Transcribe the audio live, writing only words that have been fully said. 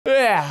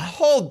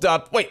hold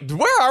up. Wait,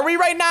 where are we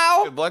right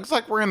now? It looks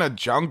like we're in a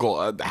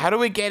jungle. How do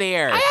we get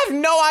here? I have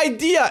no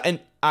idea. And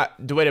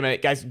wait a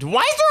minute, guys.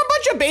 Why is there a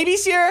bunch of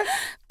babies here?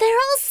 They're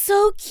all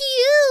so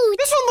cute.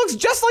 This one looks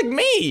just like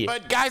me.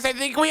 But guys, I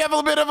think we have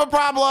a bit of a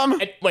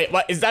problem. And wait,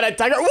 what? Is that a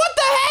tiger? What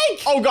the heck?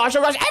 Oh gosh,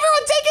 everyone take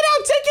it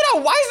out, take it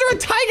out. Why is there a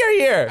tiger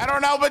here? I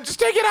don't know, but just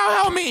take it out,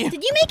 help me.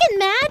 Did you make it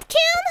mad,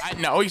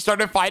 Kim? No, he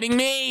started fighting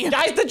me.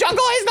 Guys, the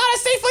jungle is not a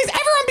safe place.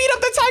 Everyone beat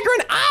up the tiger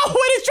and ow,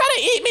 it is trying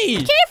to eat me.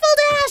 Careful,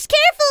 Dash,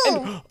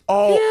 careful.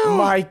 Oh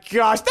my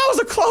gosh, that was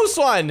a close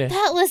one.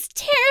 That was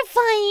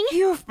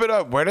terrifying.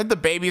 But where did the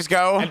babies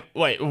go? And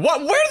wait, what?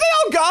 Where did they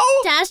all go?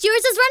 Dash,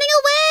 yours is running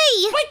away.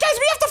 Wait, guys,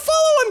 we have to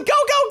follow him. Go,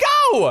 go,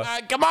 go.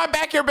 Come on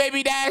back here,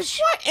 baby Dash.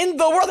 What in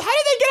the world? How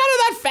did they get out of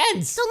that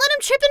fence? Don't let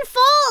him trip and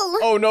fall.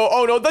 Oh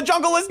no, the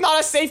jungle is not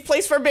a safe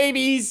place for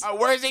babies.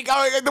 Where is he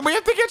going? We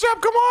have to catch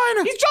up, come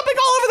on. He's jumping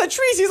all over the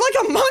trees. He's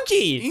like a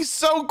monkey. He's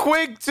so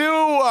quick, too.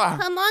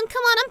 Come on,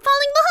 I'm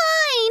falling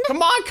behind.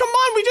 Come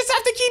on, we just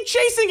have to keep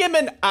chasing him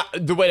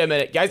and, wait a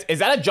minute, guys, is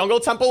that a jungle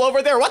temple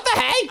over there? What the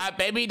heck?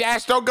 Baby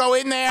Dash, don't go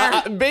in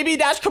there. Baby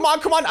Dash, come on,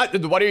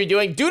 what are you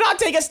doing? Do not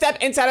take a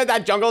step inside of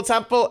that jungle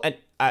temple, and,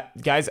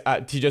 guys,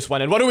 he just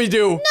went in. What do we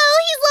do? No,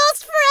 he's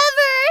lost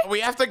forever. We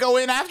have to go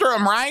in after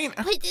him, right?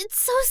 But it's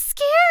so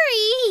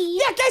scary.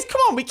 Yeah, guys, come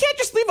on, we can't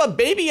just leave a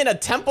baby in a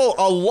temple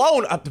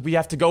alone. We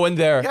have to go in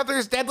there. Yeah,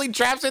 there's deadly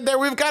traps in there.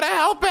 We've got to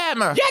help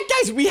him. Yeah,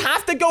 guys, we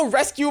have to go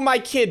rescue my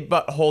kid,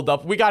 but hold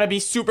up, we gotta be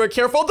super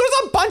careful. There's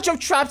a bunch of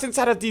traps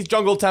inside of these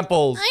jungle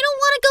temples. I don't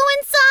want to go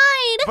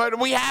inside. But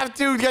we have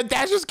to.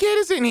 Dash's kid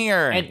is in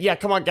here. And yeah,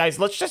 come on, guys,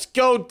 let's just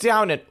go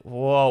down and,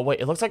 whoa, wait,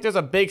 it looks like there's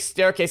a big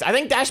staircase. I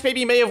think Dash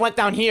Baby may have went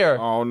down here.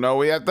 Oh, no,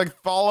 we have to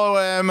follow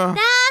him.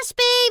 Dash,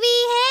 baby,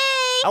 hey.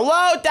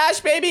 Hello, Dash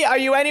Baby, are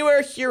you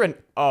anywhere here? And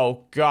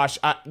oh gosh,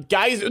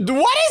 guys,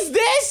 what is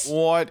this?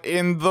 What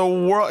in the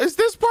world? Is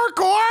this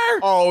parkour?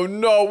 Oh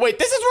no, wait,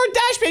 this is where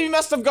Dash Baby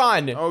must have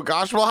gone. Oh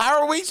gosh, well,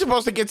 how are we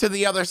supposed to get to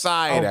the other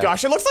side? Oh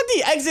gosh, it looks like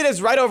the exit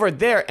is right over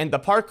there and the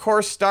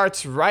parkour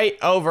starts right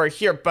over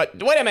here.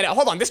 But wait a minute,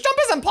 hold on, this jump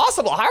is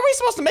impossible. How are we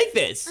supposed to make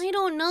this? I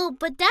don't know,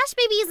 but Dash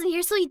Baby isn't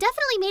here, so he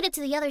definitely made it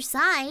to the other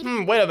side.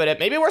 Wait a minute,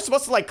 maybe we're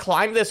supposed to like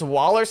climb this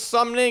wall or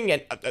something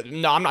and,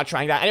 no, I'm not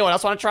trying that. Anyone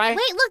else want to try?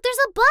 Wait, look, there's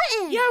a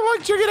button. Yeah,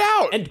 look, check it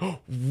out. And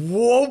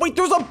whoa, wait,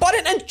 there's a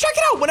button and check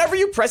it out. Whenever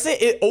you press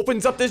it, it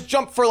opens up this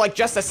jump for like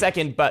just a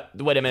second. But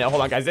wait a minute,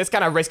 hold on, guys. This is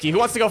kind of risky. Who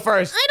wants to go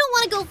first? I don't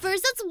want to go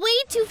first. That's way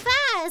too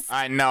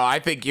fast. No, I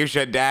think you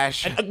should,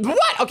 Dash.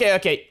 What?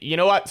 Okay. You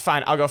know what?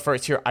 Fine, I'll go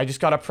first here. I just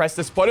gotta press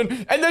this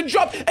button and then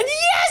jump. And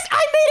yes,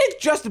 I made it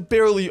just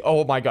barely.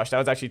 Oh my gosh, that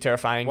was actually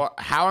terrifying. Well,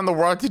 how in the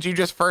world did you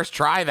just first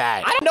try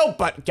that? I don't know,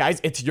 but guys,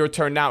 it's your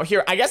turn now.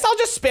 Here, I guess I'll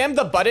just spam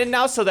the button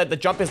now so that the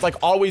jump is like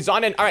always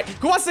on. And all right,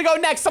 who wants to go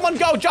next? Someone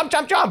go, jump.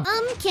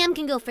 Cam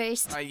can go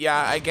first.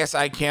 Yeah, I guess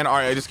I can. All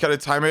right, I just gotta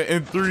time it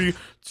in 3,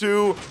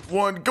 2,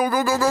 1, go. Come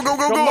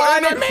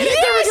on, I made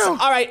it. There we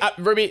go. All right,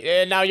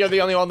 Ruby, now you're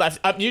the only one left.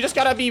 You just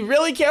gotta be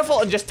really careful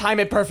and just time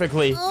it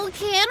perfectly. Okay, I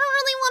don't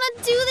really want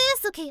to do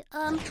this. Okay,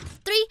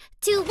 3,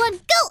 2, 1, go.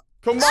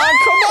 Come on,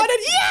 and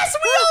yes,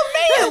 we all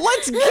made it.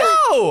 Let's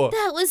go.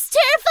 That was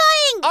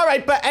terrifying. All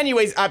right, but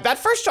anyways, that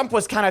first jump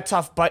was kind of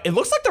tough, but it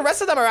looks like the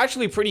rest of them are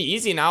actually pretty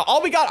easy now.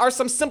 All we got are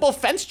some simple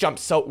fence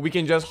jumps, so we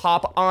can just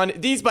hop on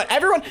these. But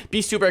everyone,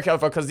 be super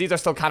careful because these are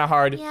still kind of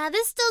hard. Yeah,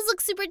 this does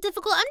look super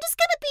difficult. I'm just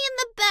gonna be in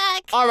the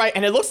back. All right,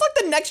 and it looks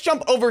like the next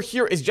jump over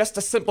here is just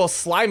a simple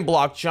slime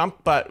block jump.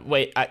 But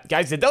wait,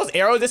 guys, did those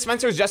arrow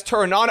dispensers just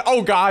turn on?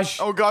 Oh gosh,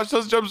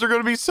 those jumps are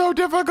gonna be so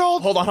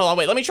difficult. Hold on,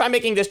 wait, let me try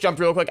making this jump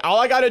real quick. All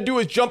I gotta do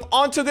is jump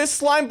onto this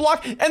slime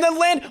block and then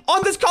land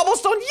on this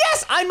cobblestone.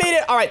 Yes, I made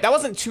it. All right, that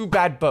wasn't too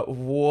bad, but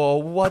whoa,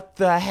 what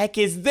the heck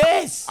is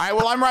this? All right,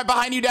 well, I'm right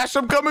behind you, Dash.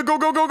 I'm coming. Go.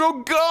 Come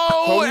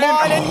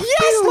on, and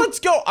yes, let's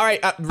go. All right,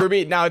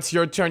 Ruby, now it's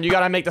your turn. You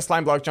gotta make the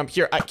slime block jump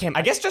here. Cam,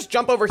 I guess just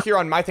jump over here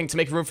on my thing to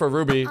make room for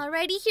Ruby.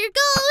 Alrighty, here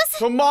goes.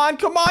 Come on,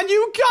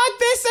 you got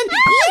this, and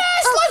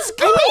yes, let's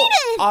go. I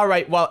made it. All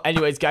right, well,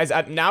 anyways, guys,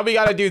 now we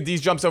gotta do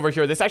these jumps over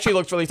here. This actually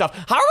looks really tough.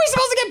 How are we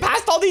supposed to get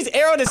past all these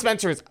arrow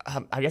dispensers?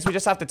 I guess we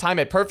just have to time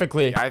it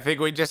perfectly. I think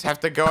we just have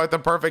to go at the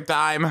perfect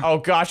time. Oh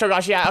gosh,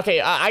 yeah. Okay,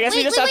 I guess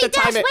we just have to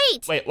time Dash,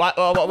 it. Wait, what?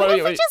 What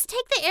if we just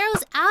take the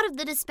arrows out of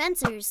the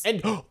dispensers?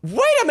 And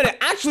wait a minute,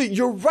 actually,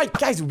 you're right,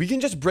 guys. We can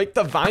just break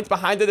the vines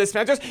behind the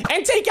dispensers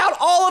and take out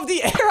all of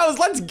the arrows.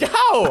 Let's go.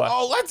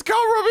 Oh, let's go,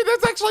 Ruby.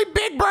 That's actually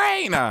big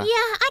brain. Yeah,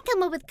 I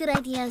come up with good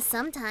ideas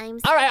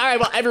sometimes. All right.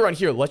 Well, everyone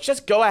here, let's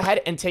just go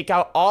ahead and take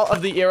out all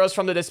of the arrows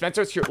from the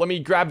dispensers. Here, let me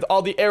grab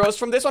all the arrows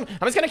from this one.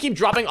 I'm just gonna keep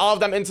dropping all of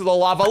them into the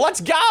lava.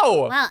 Let's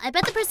go. Wow, I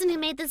bet the person who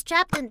made this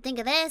trap didn't think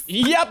of this.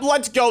 Yep,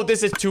 let's go.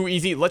 This is too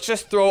easy. Let's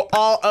just throw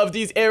all of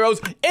these arrows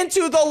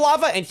into the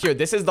lava. And here,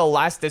 this is the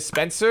last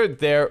dispenser.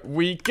 There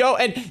we go.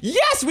 And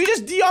yes, we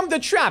just de-armed the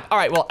trap. All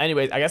right, well,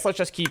 anyways, I guess let's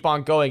just keep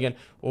on going. And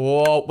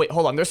oh, wait,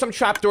 hold on. There's some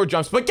trapdoor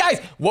jumps. But guys,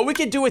 what we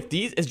could do with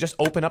these is just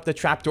open up the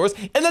trapdoors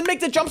and then make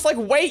the jumps like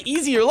way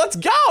easier. Let's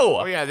go.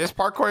 Oh yeah, this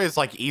parkour is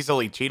like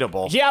easily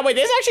cheatable. Yeah, wait,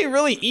 this is actually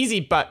really easy.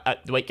 But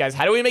wait, guys,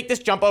 how do we make this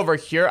jump over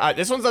here?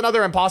 This one's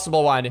another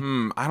impossible one.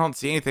 I don't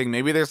see anything.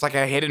 Maybe there's like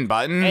a hidden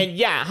button. And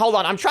yeah, hold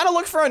on. I'm trying to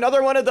look for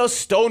another one of those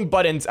stone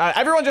buttons.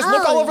 Everyone just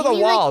look all over the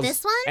walls. Like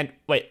this one? And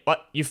wait,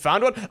 what? You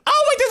found one? Oh,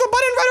 wait, there's a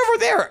button right over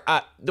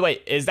there.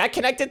 Wait, is that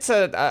connected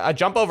to a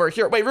jump over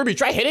here? Wait, Ruby,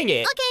 try hitting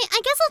it. Okay,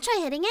 I guess I'll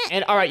try hitting it.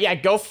 And all right, yeah,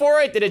 go for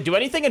it. Did it do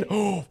anything? And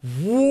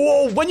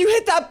whoa, when you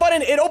hit that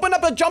button, it opened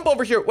up a jump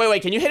over here.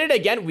 Wait, can you hit it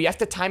again? We have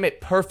to time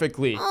it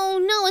perfectly. Oh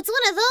no, it's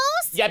one of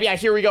those? Yeah,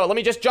 here we go. Let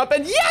me just jump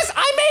in. Yes,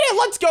 I made it.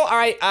 Let's go. All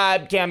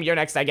right, Cam, you're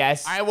next, I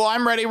guess. All right, well,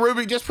 I'm ready.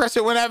 Ruby, just press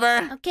it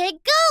whenever. Okay,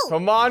 go.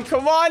 Come on.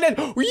 And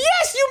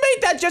yes, you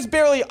made that just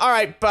barely. All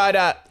right,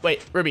 but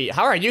wait, Ruby,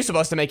 how are you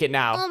supposed to make it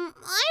now?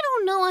 I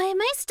don't know. Am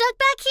I stuck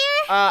back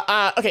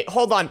here? Okay,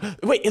 hold on.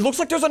 Wait, it looks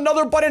like there's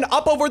another button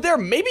up over there.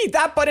 Maybe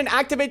that button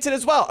activates it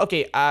as well.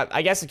 Okay,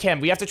 I guess, Cam,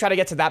 we have to try to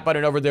get to that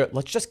button over there.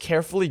 Let's just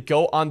carefully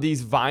go on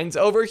these vines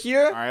over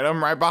here. All right,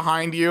 I'm right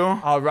behind you.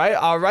 All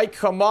right,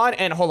 come on.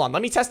 And hold on,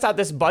 let me test out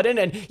this button.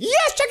 And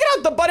yes, check it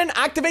out. The button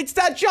activates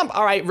that jump.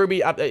 All right,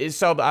 Ruby,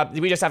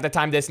 we just have to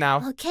time this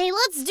now. Okay,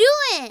 let's do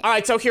it. All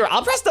right, so here,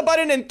 I'll press the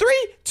button in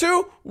 3,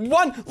 2,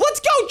 1. Let's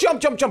go.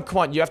 Jump. Come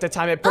on, you have to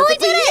time it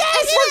perfectly. I did it.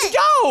 Yes, let's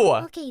go.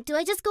 Okay, do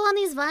I just go on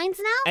these vines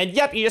now? And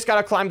yep, you just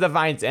gotta climb the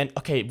vines. And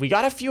okay, we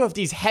got a few of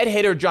these head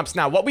hitter jumps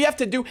now. What we have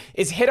to do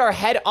is hit our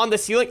head on the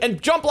ceiling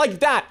and jump like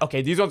that.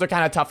 Okay, these ones are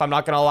kind of tough, I'm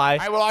not gonna lie. All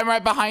right, well, I'm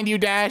right behind you,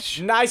 Dash.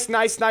 Nice.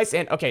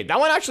 And okay, that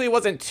one actually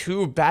wasn't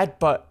too bad,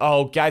 but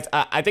oh, guys,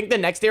 I think the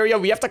next area,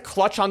 we have to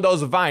clutch on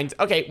those vines.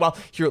 Okay, well,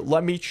 here,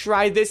 let me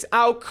try this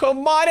out.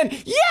 Come on, and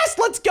yes,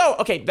 let's go.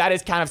 Okay, that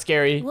is kind of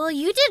scary. Well,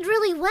 you did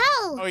really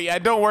well. Oh, yeah,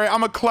 don't worry.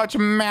 I'm a clutch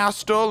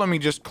master. Let me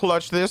just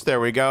clutch this. There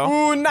we go.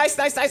 Ooh, nice.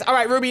 All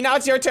right, Ruby, now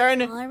it's your turn.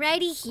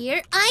 Alrighty,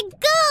 here I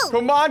go.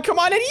 Come on,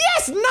 and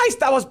yes, nice,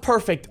 that was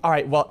perfect. All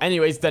right, well,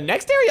 anyways, the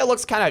next area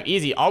looks kind of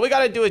easy. All we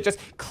gotta do is just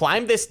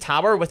climb this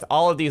tower with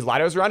all of these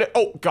ladders around it.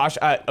 Oh, gosh,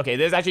 okay,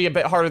 this is actually a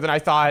bit harder than I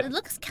thought. It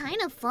looks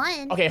kind of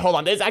fun. Okay, hold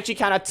on, this is actually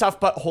kind of tough,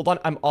 but hold on,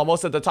 I'm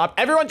almost at the top.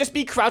 Everyone just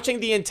be crouching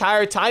the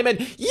entire time, and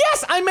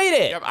yes, I made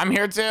it. Yep, I'm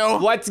here too.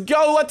 Let's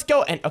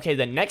go. And okay,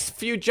 the next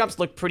few jumps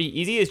look pretty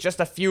easy. It's just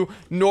a few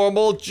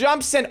normal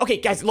jumps, and okay,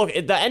 guys, look,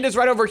 the end is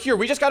right over here.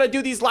 We just gotta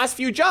do these last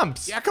few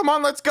jumps. Yeah, come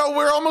on, let's go.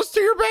 We're almost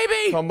to your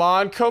baby. Come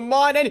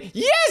on, and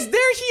yes,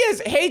 there he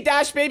is. Hey,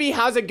 Dash baby,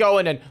 how's it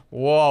going? And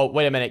whoa,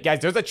 wait a minute, guys,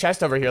 there's a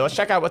chest over here. Let's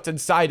check out what's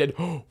inside. And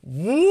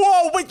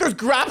whoa, wait, there's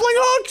grappling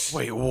hooks.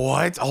 Wait,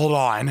 what? Hold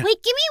on.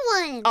 Wait, give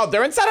me one. Oh,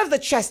 they're inside of the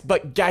chest,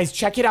 but guys,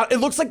 check it out. It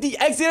looks like the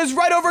exit is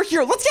right over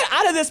here. Let's get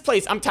out of this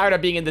place. I'm tired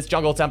of being in this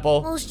jungle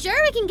temple. Well,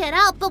 sure, we can get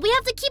out, but we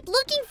have to keep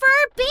looking for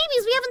our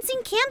babies. We haven't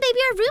seen Cam baby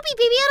or Ruby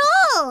baby at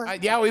all.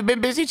 Yeah, we've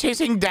been busy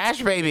chasing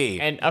Dash baby.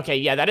 And okay,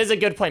 yeah, that is a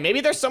good point.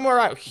 Maybe they're somewhere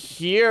out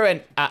here.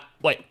 And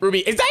wait, Ruby,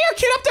 is that your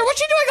kid up there? What's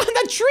she doing on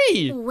that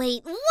tree?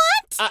 Wait,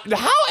 what?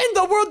 How in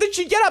the world did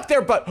she get up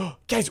there? But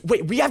guys,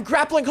 wait, we have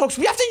grappling hooks.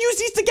 We have to use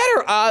these to get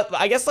her.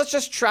 I guess let's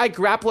just try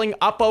grappling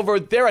up over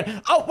there.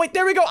 And oh, wait,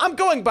 there we go. I'm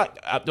going. But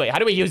wait, how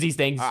do we use these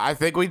things? I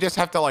think we just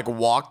have to like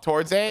walk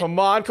towards it. Come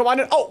on.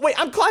 And, oh, wait,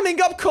 I'm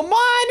climbing up. Come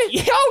on.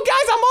 Yo,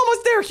 guys, I'm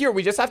almost there. Here,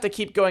 we just have to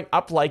keep going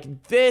up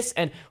like this.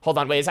 And hold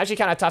on, wait, it's actually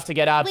kind of tough to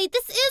get up. Wait,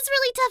 this is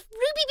really tough.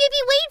 Ruby baby,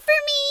 wait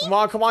for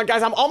me. Come on,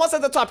 guys. I'm almost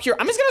at the top here.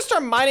 I'm just gonna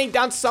start mining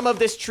down some of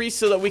this tree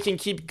so that we can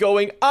keep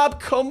going up.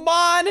 Come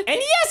on. And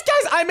yes,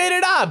 guys, I made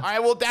it up. All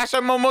right, well, Dash,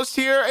 I'm almost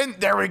here. And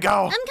there we go.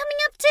 I'm coming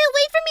up too.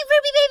 Wait for me,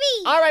 Ruby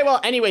baby. All right,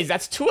 well, anyways,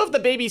 that's 2 of the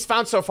babies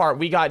found so far.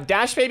 We got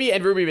Dash baby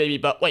and Ruby baby.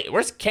 But wait,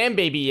 where's Cam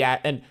baby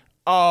at? And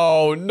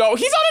oh, no,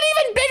 he's on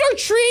an even bigger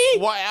tree.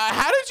 What?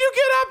 How did you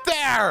get up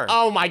there?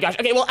 Oh, my gosh.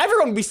 Okay, well,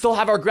 everyone, we still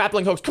have our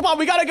grappling hooks. Come on,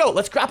 we gotta go.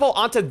 Let's grapple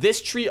onto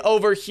this tree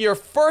over here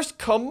first.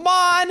 Come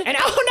on. And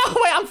oh,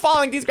 no, wait, I'm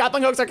falling. These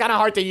grappling hooks are kind of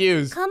hard to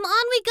use. Come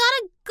on, we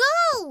gotta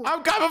go.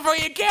 I'm coming for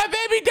you, Cam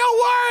baby. Don't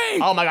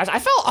worry. Oh, my gosh. I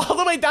fell all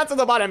the way down to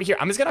the bottom here.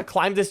 I'm just gonna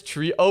climb this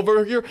tree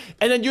over here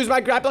and then use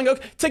my grappling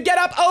hook to get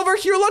up over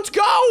here. Let's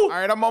go. All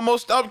right, I'm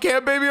almost up,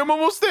 Cam baby. I'm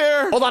almost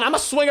there. Hold on, I'm gonna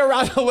swing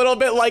around a little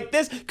bit like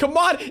this. Come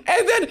on,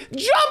 and then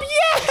jump.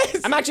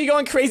 Yes! I'm actually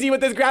going crazy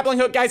with this grappling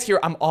hook, guys. Here,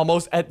 I'm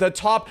almost at the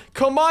top.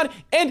 Come on,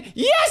 and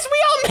yes,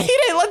 we all made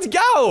it. Let's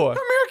go. Come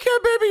here, Cam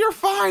baby. You're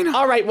fine.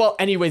 All right, well,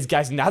 anyways,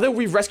 guys, now that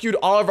we've rescued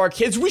all of our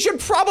kids, we should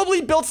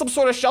probably build some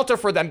sort of shelter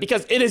for them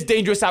because it is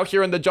dangerous out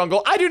here in the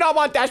jungle. I do not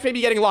want Dash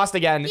baby getting lost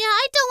again. Yeah,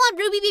 I don't want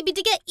Ruby baby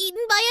to get eaten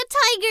by a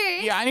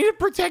tiger. Yeah, I need to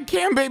protect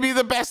Cam baby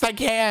the best I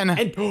can.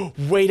 And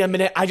wait a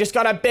minute, I just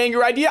got a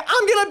banger idea.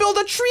 I'm gonna build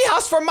a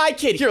treehouse for my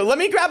kid. Here, let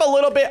me grab a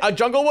little bit of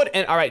jungle wood.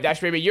 And all right,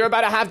 Dash baby, you're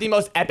about to have the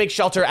most epic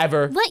shelter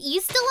ever. What, you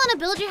still want to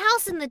build your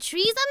house in the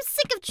trees? I'm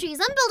sick of trees.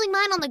 I'm building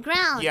mine on the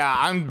ground. Yeah,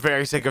 I'm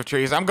very sick of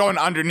trees. I'm going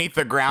underneath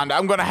the ground.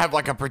 I'm gonna have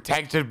like a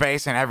protected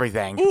base and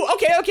everything. Ooh,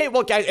 okay.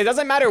 Well, guys, it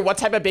doesn't matter what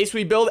type of base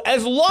we build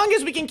as long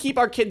as we can keep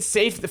our kids safe.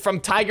 safe from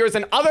tigers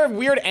and other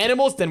weird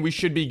animals, then we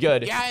should be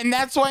good. Yeah, and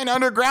that's why an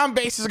underground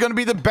base is going to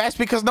be the best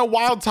because no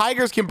wild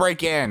tigers can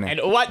break in.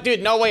 And what,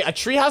 dude? No way. A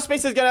treehouse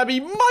base is gonna be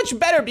much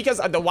better because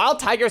the wild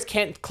tigers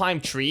can't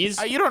climb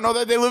trees. You don't know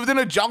that they lived in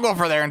a jungle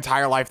for their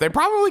entire life. They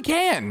probably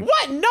can.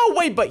 What? No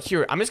way. But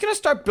here, I'm just gonna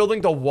start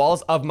building the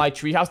walls of my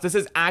treehouse. This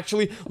is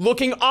actually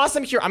looking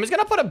awesome here. I'm just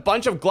gonna put a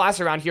bunch of glass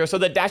around here so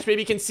that Dash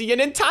Baby can see an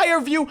entire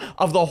view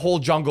of the whole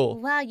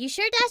jungle. Wow, you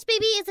sure Dash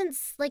Baby isn't,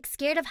 like,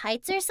 scared of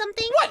heights or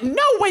something? What?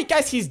 No, wait,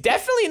 guys. He's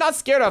definitely not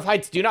scared of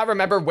heights. Do you not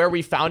remember where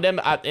we found him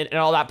in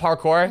all that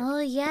parkour? Oh,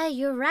 yeah,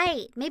 you're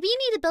right. Maybe you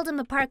need to build him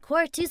a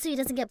parkour, too, so he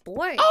doesn't get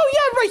bored. Oh,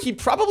 yeah, right. He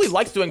probably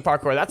likes doing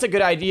parkour. That's a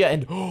good idea.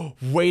 And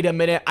wait a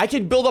minute. I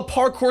can build a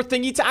parkour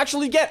thingy to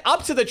actually get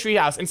up to the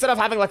treehouse instead of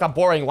having like a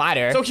boring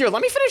ladder. So here,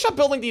 let me finish up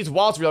building these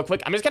walls real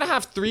quick. I'm just gonna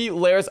have 3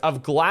 layers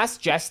of glass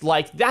just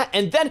like that.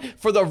 And then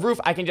for the roof,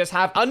 I can just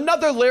have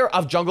another layer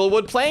of jungle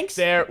wood planks.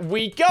 There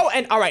we go.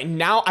 And all right,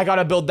 now I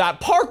gotta build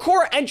that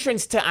parkour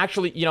entrance to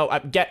actually, you know,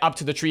 get up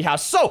to the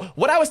treehouse. So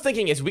what I was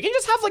thinking is we can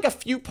just have like a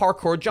few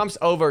parkour jumps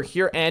over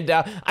here. And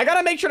I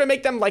gotta make sure to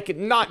make them like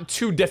not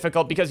too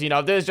difficult because, you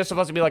know, this is just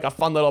supposed to be like a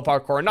fun little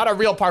parkour, not a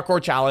real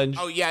parkour challenge.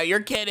 Oh, yeah, your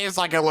kid is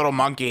like a little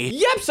monkey.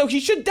 Yep, so he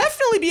should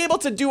definitely be able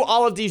to do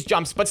all of these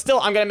jumps, but still,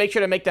 I'm gonna make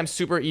sure to make them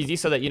super easy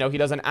so that, you know, he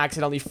doesn't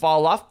accidentally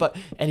fall off. But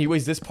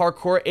anyways, this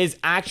parkour is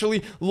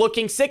actually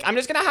looking sick. I'm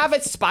just gonna have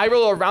it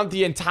spiral around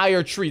the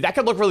entire tree. That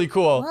could look really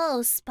cool.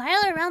 Whoa,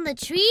 spiral around the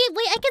tree?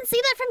 Wait, I can see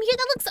that from here.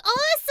 That looks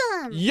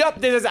awesome.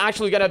 Yep, this is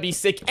actually gonna be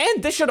sick.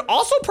 And this should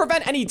also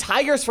prevent any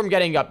tigers from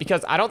getting up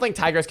because I don't think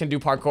tigers can do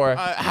parkour.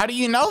 How do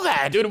you know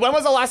that? Dude, when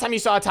was the last time you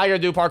saw a tiger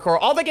do parkour?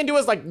 All they can do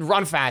is like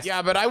run fast.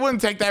 Yeah, but I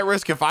wouldn't take that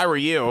risk if I were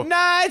you.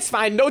 Nah, it's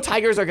fine. No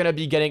tigers are gonna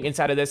be getting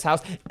inside of this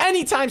house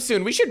anytime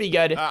soon. We should be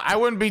good. I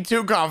wouldn't be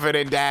too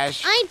confident,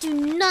 Dash. I do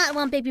not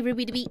want Baby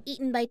Ruby to be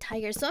eaten by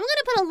tigers, so I'm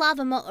gonna put a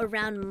lava moat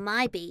around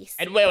my base.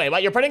 And wait,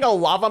 what? You're putting a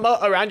lava moat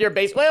around your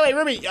base? Wait,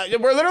 Ruby,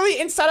 we're literally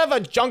inside of a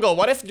jungle.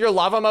 What if your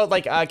lava moat,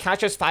 like,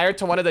 catches fire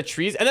to one of the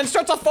trees and then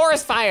starts a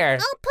forest fire?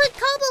 I'll put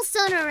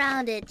cobblestone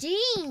around it.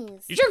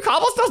 Jeez. You sure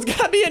cobblestone's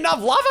gonna be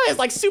enough? Lava is,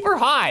 like, super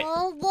hot.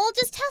 Well, we'll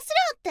just test it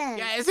out then.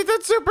 Yeah, isn't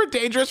that super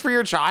dangerous for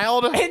your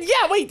child? And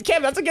yeah, wait,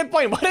 Cam, that's a good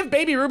point. What if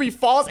Baby Ruby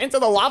falls into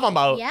the lava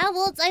moat? Yeah,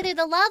 well, it's either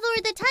the lava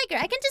or the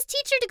tiger. I can just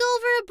teach her to go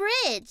over a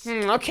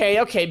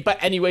bridge. Okay.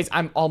 But anyways,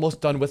 I'm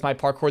almost done with my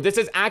parkour. This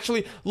is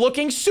actually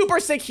looking super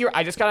sick here.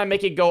 I just gotta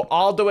make it go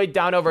all the way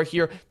down over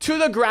here to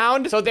the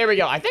ground. So there we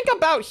go. I think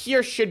about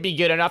here should be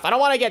good enough. I don't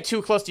want to get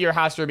too close to your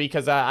house, Ruby,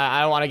 because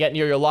I don't want to get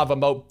near your lava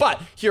moat.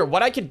 But here,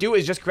 what I could do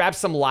is just grab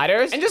some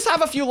ladders and just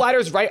have a few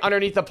ladders right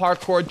underneath the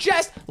parkour,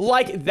 just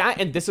like that.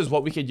 And this is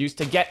what we could use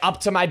to get up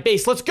to my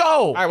base. Let's go.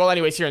 All right, well,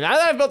 anyways, here, now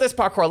that I've built this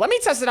parkour, let me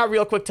test it out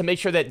real quick to make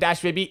sure that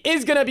Dash Baby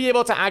is gonna be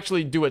able to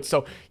actually do it.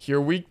 So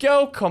here we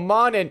go. Come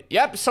on. And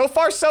yep, so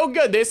far so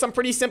good. There's some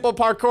pretty simple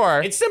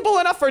parkour. It's simple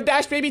enough for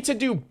Dash Baby to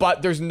do,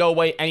 but there's no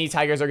way any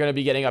tigers are gonna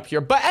be getting up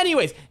here. But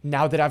anyways,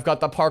 now that I've got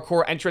the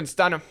parkour entrance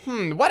done,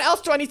 what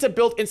else do I need to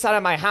build inside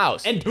of my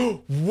house?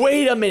 And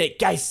wait a minute,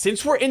 guys,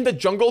 since we're in the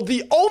jungle,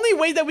 the only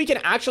way that we can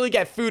actually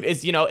get food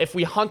is, you know, if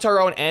we hunt our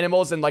own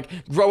animals and like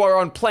grow our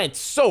own plants.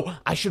 So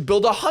I should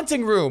build a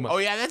hunting room. Oh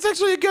yeah, that's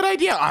actually a good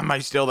idea. I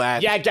might steal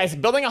that. Yeah, guys,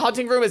 building a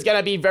hunting room is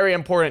gonna be very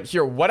important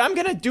here. What I'm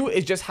gonna do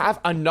is just have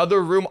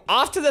another room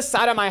off to the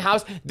side of my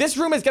house. This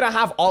room is gonna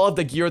have all of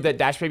the gear that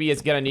Dash Baby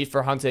is gonna need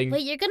for hunting.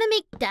 Wait, you're gonna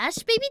make Dash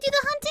Baby do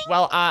the hunting?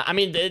 Well, I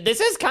mean, this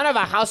is kind of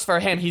a house for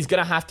him. He's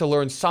gonna have to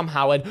learn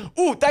somehow. And,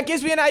 ooh, that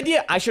gives me an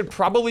idea. I should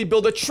probably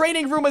build a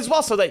training room as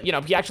well so that, you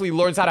know, he actually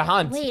learns how to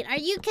hunt. Wait, are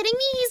you kidding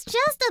me? He's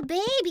just a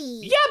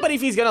baby. Yeah, but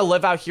if he's gonna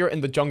live out here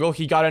in the jungle,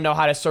 he gotta know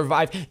how to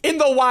survive in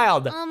the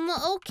wild.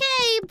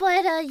 Okay,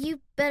 but, you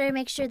better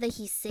make sure that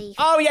he's safe.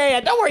 Oh, yeah,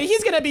 don't worry.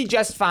 He's gonna be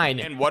just fine.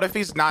 And what if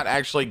he's not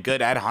actually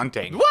good at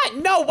hunting? What?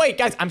 No, wait,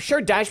 guys. I'm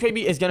sure Dash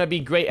Baby is gonna be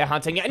great at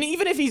hunting. And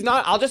even if he's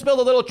not, I'll just build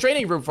a little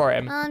training room for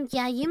him.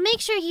 Yeah, you make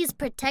sure he's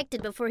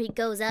protected before he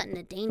goes out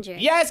into danger.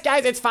 Yes,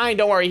 guys, it's fine.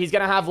 Don't worry. He's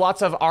gonna have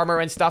lots of armor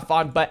and stuff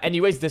on. But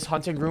anyways, this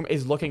hunting room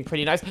is looking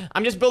pretty nice.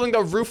 I'm just building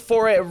the roof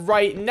for it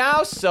right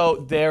now.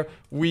 So there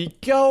we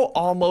go.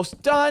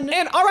 Almost done.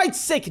 And all right,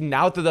 sick.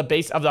 Now that the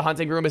base of the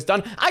hunting room is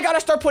done, I gotta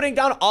start putting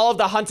down all of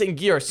the hunting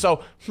gear.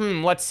 So,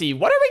 let's see.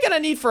 What are we gonna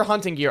need for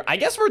hunting gear? I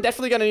guess we're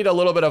definitely gonna need a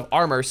little bit of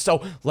armor.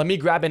 So let me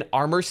grab an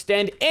armor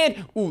stand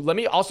and, let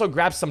me also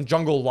grab some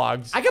jungle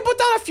logs. I can put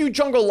down a few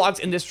jungle logs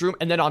in this room,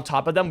 and then on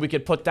top of them, we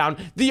could put down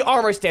the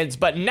armor stands.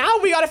 But now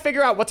we gotta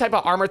figure out what type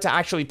of armor to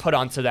actually put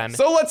onto them.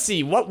 So let's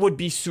see. What would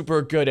be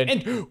super good?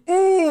 And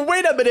ooh,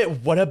 wait a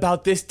minute. What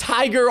about this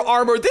tiger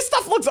armor? This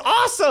stuff looks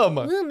awesome.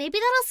 Ooh, maybe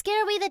that'll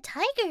scare away the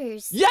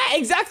tigers. Yeah,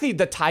 exactly.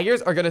 The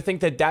tigers are gonna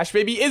think that Dash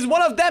Baby is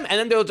one of them, and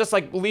then they'll just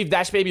like leave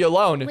Dash Baby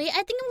alone. Wait,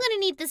 I think I'm gonna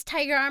need this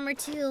tiger armor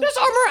too. This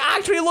armor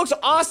actually looks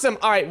awesome.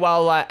 All right,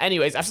 well,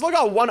 anyways, I've still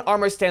got one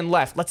armor stand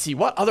left. Let's see,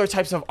 what other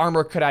types of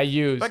armor could I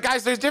use? But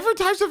guys, there's different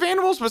types of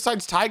animals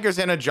besides tigers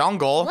in a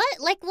jungle. What?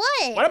 Like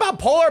what? What about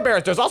polar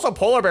bears? There's also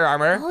polar bear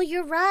armor. Oh,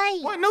 you're right.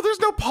 What? No, there's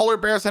no polar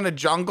bears in a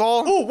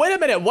jungle. Ooh, wait a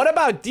minute. What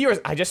about deer?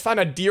 I just found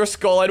a deer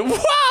skull, and wow,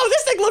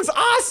 this thing looks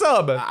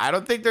awesome. I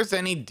don't think there's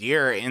any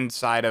deer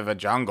inside of a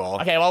jungle.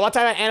 Okay, well, what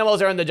type of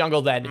animals are in the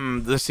jungle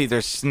then? Let's see.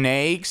 There's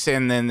snakes,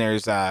 and then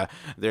there's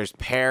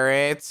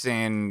parrots,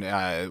 and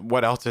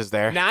what else is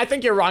there? Nah, I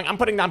think you're wrong. I'm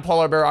putting down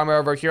polar bear armor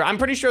over here. I'm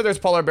pretty sure there's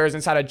polar bears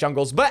inside of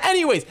jungles. But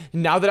anyways,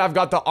 now that I've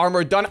got the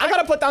armor done, I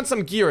gotta put down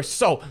some gear.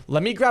 So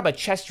let me grab a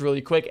chest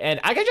really quick, and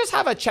I can just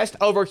have a chest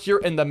over here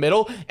in the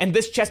middle, and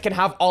this chest can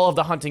have all of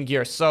the hunting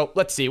gear. So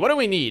let's see, what do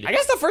we need? I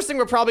guess the first thing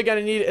we're probably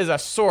gonna need is a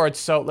sword.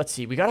 So let's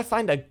see, we gotta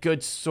find a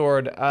good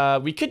sword.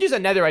 We could use a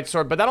netherite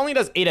sword, but that only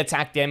does 8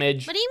 attack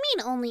damage. What do you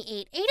mean only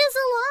 8? 8 is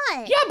a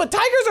lot. Yeah, but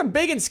tigers are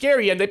big and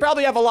scary, and they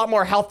probably have a lot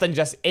more health than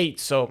just 8.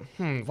 So,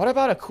 what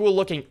about a cool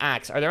looking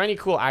axe? Are there any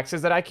cool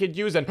axes that I could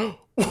use? And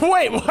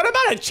wait, what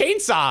about a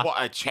chainsaw? What,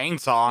 a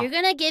chainsaw? You're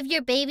gonna give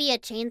your baby a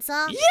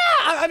chainsaw?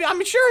 Yeah,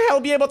 I'm sure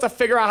he'll be able to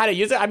figure out how to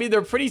use it. I mean,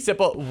 they're pretty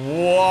simple.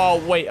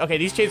 Whoa, wait, okay,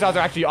 these chainsaws are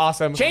actually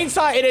awesome.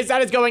 Chainsaw it is,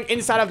 that is going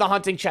inside of the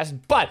hunting chest.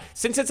 But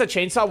since it's a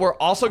chainsaw, we're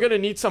also gonna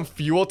need some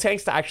fuel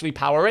tanks to actually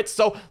power it.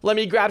 So let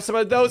me grab some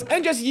of those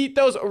and just yeet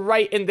those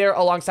right in there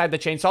alongside the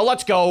chainsaw.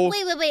 Let's go.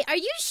 Wait, are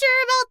you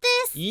sure about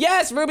this?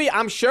 Yes, Ruby,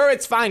 I'm sure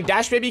it's fine.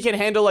 Dash Baby can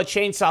handle a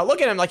chainsaw.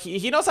 Look at him, like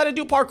he knows how to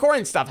do parkour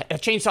and stuff. A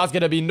chainsaw's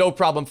gonna be no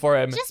problem for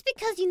him. Just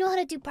because you know how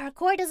to do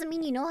parkour doesn't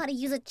mean you know how to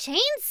use a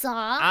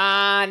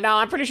chainsaw. No,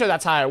 I'm pretty sure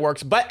that's how it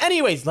works. But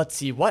anyways, let's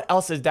see. What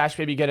else is Dash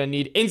Baby gonna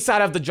need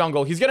inside of the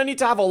jungle? He's gonna need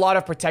to have a lot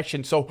of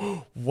protection.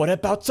 So what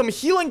about some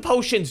healing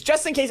potions,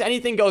 just in case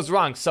anything goes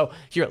wrong? So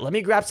here, let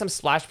me grab some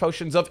splash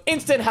potions of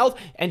instant health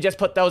and just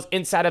put those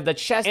inside of the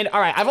chest. And all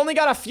right, I've only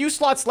got a few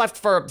slots left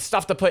for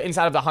stuff to put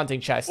inside of the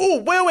hunting chest. Ooh,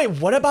 wait,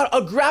 what about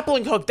a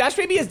grappling hook? Dash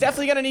Baby is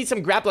definitely gonna need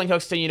some grappling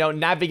hooks to, you know,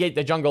 navigate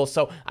the jungle.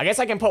 So I guess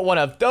I can put one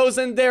of those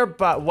in there,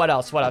 but what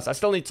else? I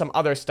still need some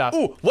other stuff.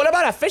 Ooh, what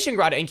about a fishing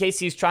rod in case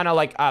he's trying to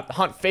like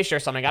hunt fish or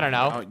something? I don't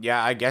know. Oh,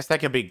 yeah, I guess that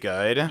could be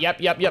good.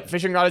 Yep.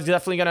 Fishing rod is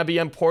definitely gonna be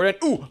important.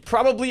 Ooh,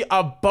 probably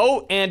a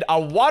boat and a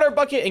water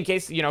bucket in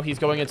case, you know, he's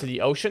going into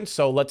the ocean.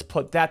 So let's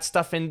put that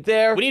stuff in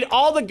there. We need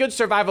all the good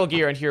survival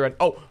gear in here. And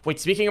oh, wait,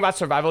 speaking about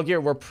survival gear,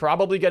 we're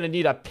probably gonna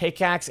need a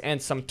pickaxe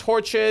and some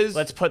torches.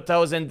 Let's put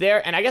those in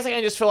there. And I guess I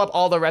can just fill up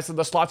all the rest of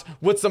the slots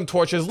with some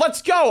torches.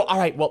 Let's go. All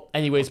right, well,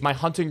 anyways, my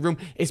hunting room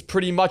is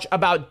pretty much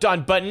about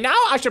done. But now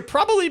I should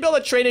probably build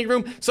a training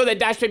room so that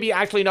Dash Baby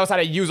actually knows how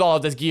to use all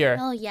of this gear.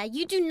 Oh yeah,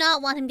 you do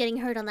not want him getting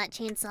hurt on that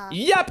chainsaw.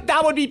 Yep,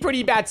 that would be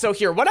pretty bad. So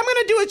here, what I'm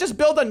gonna do is just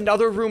build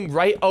another room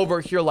right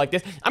over here like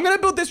this. I'm gonna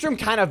build this room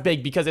kind of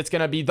big because it's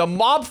gonna be the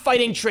mob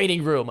fighting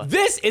training room.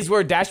 This is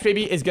where Dash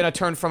Baby is gonna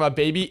turn from a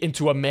baby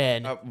into a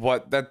man.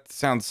 What? That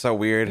sounds so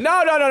weird.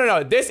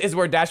 No. This is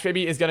where Dash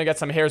Baby is gonna get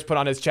some hairs put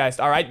on his chest,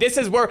 all right? This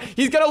is where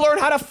he's gonna learn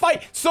how to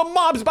fight some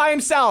mobs by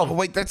himself. Oh,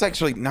 wait, that's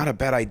actually not a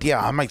bad idea.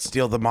 I might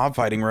steal the mob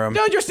fighting room.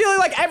 Dude, you're stealing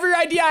like every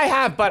idea I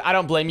have, but I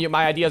don't blame you.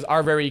 My ideas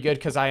are very good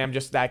because I am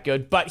just that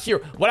good. But here,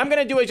 what I'm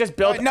gonna do is just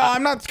build... No,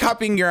 I'm not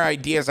copying your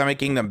ideas. I'm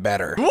making them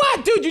better.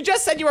 What? Dude, you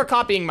just said you were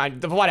copying mine.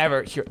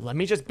 Whatever. Here, let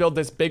me just build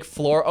this big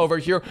floor over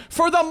here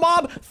for the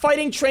mob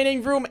fighting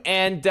training room.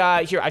 And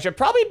here, I should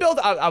probably build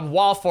a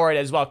wall for it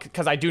as well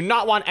because I do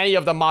not want any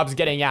of the mobs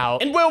getting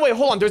out. And wait,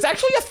 hold on. There's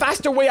actually a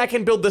faster way I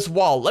can build this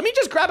wall. Let me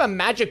just grab a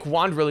magic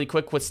wand really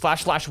quick with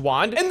 /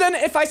 wand. And then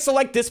if I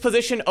select this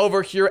position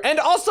over here and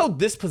also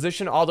this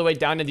position all the way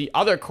down in the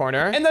other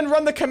corner and then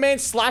run the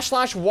command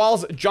 /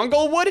 walls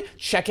jungle wood,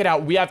 check it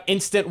out. We have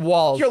instant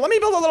walls. Here, let me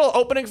build a little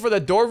opening for the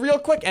door real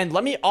quick and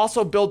let me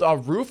also build a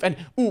roof. And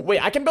ooh,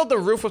 wait, I can build the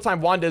roof with my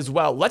wand as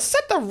well. Let's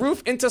set the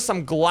roof into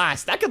some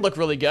glass. That could look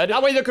really good.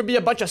 That way there could be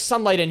a bunch of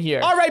sunlight in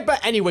here. All right,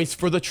 but anyways,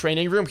 for the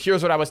training room,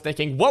 here's what I was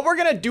thinking. What we're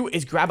gonna do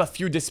is grab a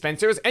few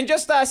dispensers and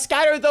just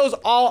scatter those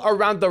all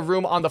around the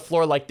room on the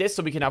floor like this.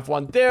 So we can have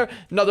one there,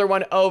 another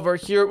one over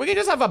here. We can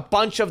just have a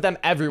bunch of them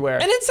everywhere.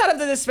 And inside of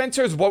the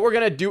dispensers, what we're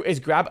gonna do is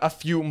grab a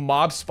few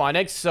mob spawn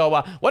eggs.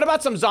 So what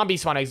about some zombie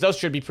spawn eggs? Those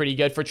should be pretty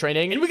good for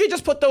training. And we can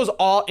just put those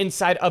all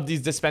inside of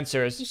these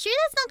dispensers. You sure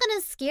that's not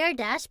gonna scare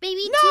Dash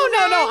Baby No. too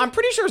bad? I'm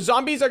pretty sure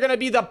zombies are gonna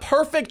be the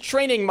perfect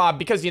training mob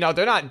because, you know,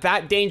 they're not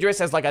that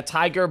dangerous as like a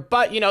tiger,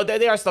 but, you know,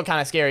 they are still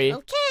kind of scary.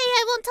 Okay,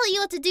 I won't tell you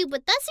what to do,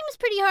 but that seems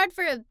pretty hard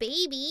for a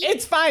baby.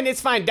 It's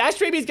fine. Dash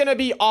Baby's gonna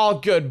be all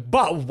good,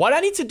 but what I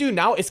need to do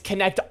now is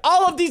connect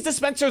all of these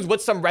dispensers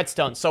with some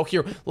redstone. So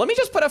here, let me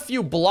just put a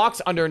few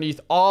blocks underneath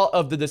all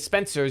of the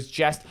dispensers,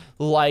 just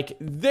like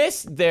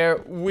this.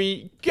 There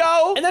we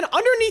go. And then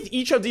underneath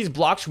each of these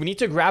blocks, we need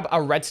to grab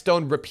a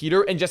redstone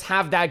repeater and just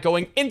have that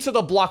going into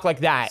the block like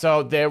that.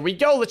 So there we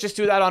go. Let's just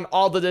do that on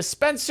all the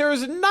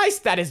dispensers. Nice.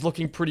 That is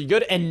looking pretty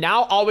good. And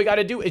now all we got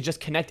to do is just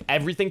connect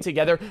everything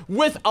together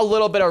with a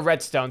little bit of redstone.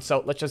 redstone.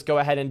 So let's just go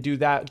ahead and do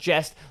that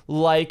just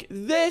like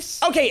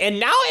this. Okay, and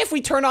now if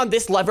we turn on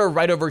this lever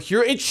right over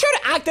here, it should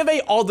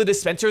activate all the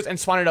dispensers and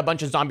spawn in a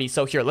bunch of zombies.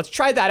 So here, let's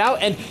try that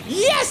out. And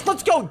yes,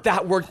 let's go.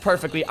 That worked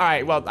perfectly. All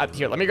right, well,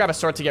 here, let me grab a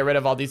sword to get rid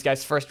of all these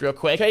guys first real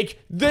quick. Take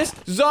this,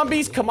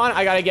 zombies. Come on,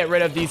 I gotta get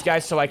rid of these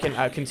guys so I can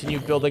continue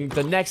building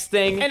the next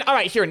thing. And all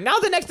right, here, now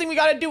the next thing we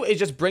gotta do is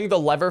just bring the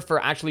lever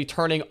for actually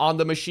turning on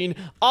the machine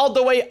all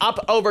the way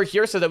up over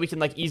here so that we can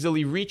like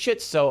easily reach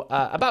it. So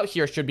about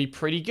here should be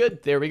pretty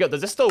good. There we go.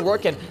 Does this still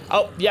work? And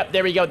oh, yep,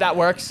 there we go. That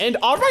works. And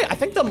all right, I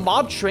think the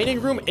mob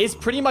training room is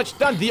pretty much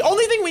done. The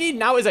only thing we need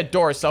now is a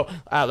door. So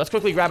let's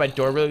quickly grab a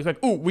door really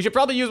quick. Ooh, we should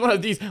probably use one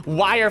of these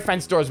wire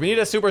fence doors. We need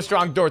a super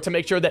strong door to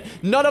make sure that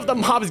none of the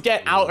mobs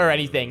get out or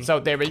anything. So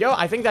there we go.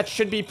 I think that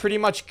should be pretty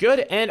much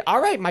good. And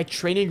all right, my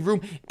training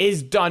room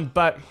is done.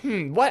 But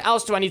what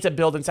else do I need to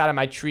build inside of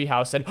my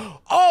treehouse? And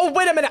oh,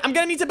 wait a minute. I'm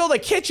gonna need to build a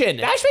kitchen.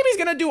 Dash Baby's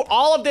gonna do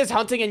all of this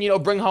hunting and, you know,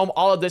 bring home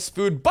all of this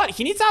food, but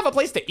he needs to have a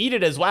place to eat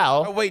it as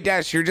well. Oh, wait,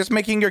 Dash, you're just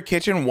making your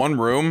kitchen one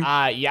room?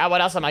 Yeah,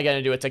 what else am I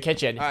gonna do? It's a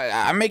kitchen.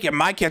 I'm making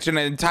my kitchen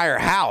an entire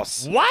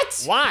house.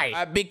 What?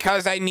 Why?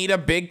 Because I need a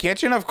big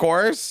kitchen, of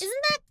course. Isn't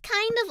that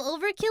kind of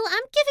overkill?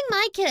 I'm giving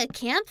my kid a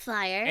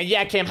campfire. And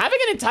yeah, Kim, having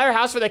an entire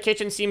house for the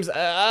kitchen seems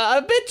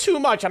a bit too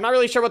much. I'm not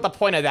really sure what the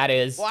point of that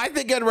is. Well, I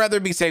think I'd rather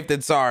be safe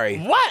than sorry.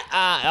 What?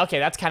 Okay,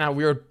 that's kind of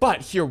weird.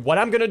 But here, what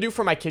I'm gonna do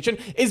for my kitchen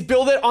is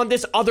build it on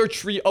this other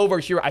tree over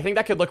here. I think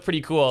that could look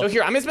pretty cool. So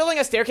here, I'm just building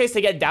a staircase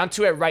to get down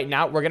to it right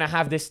now. We're gonna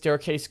have this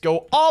staircase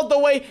go all the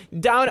way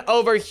down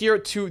over here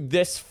to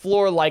this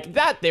floor like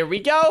that. There we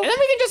go. And then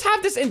we can just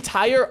have this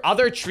entire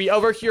other tree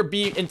over here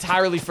be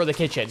entirely for the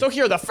kitchen. So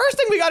here, the first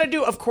thing we gotta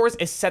do, of course,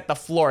 is set the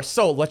floor.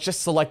 So let's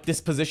just select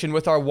this position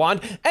with our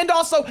wand and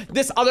also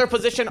this other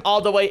position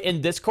all the way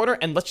in this corner.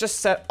 And let's just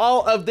set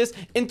all of this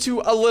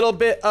into a little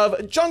bit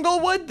of jungle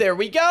wood. There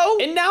we go.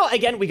 And now,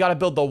 again, we gotta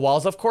build the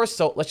walls, of course.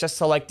 So let's just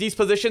select these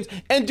positions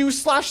and do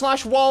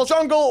 / wall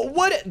jungle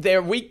wood.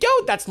 There we go.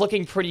 That's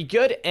looking pretty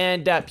good.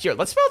 And here,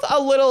 let's build a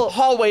little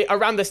hallway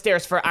around the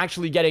stairs for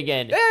actually getting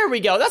in. There we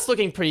go. That's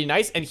looking pretty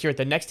nice. And here,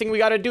 the next thing we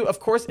gotta do, of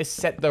course, is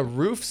set the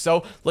roof.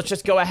 So let's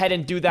just go ahead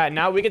and do that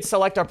now. We can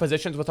select our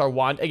positions with our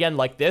wand again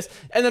like this,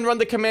 and then run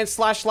the command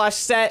 /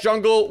 set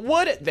jungle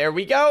wood. There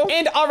we go.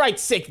 And all right,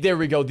 sick. There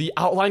we go. The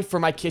outline for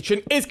my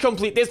kitchen is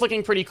complete. This is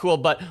looking pretty cool,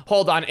 but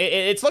hold on.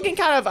 It's looking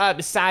kind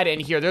of sad in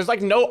here. There's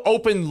like no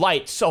open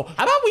light. So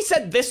how about we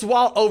set this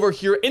wall over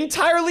here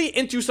entirely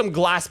into some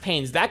glass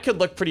panes? That could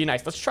look pretty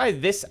nice. Let's try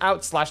this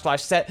out /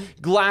 set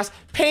glass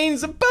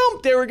panes. Boom.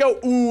 There we go.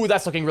 Ooh,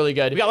 that's looking really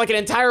good. We got like an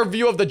entire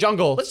view of the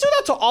jungle. Let's do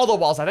that to all the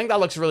walls. I think that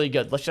looks really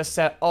good. Let's just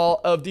set all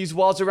of these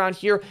walls around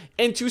here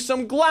into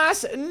some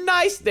glass.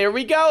 Nice. There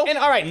we go. And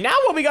all right, now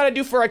what we got to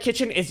do for our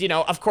kitchen is, you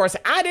know, of course,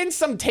 add in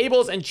some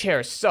tables and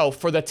chairs. So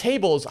for the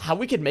tables, how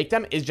we could make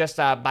them is just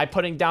by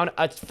putting down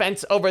a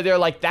fence over there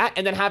like that,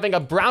 and then having a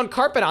brown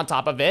carpet on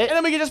top of it. And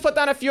then we can just put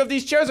down a few of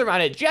these chairs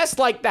around it, just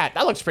like that.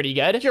 That looks pretty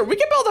good. Here, we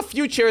can build a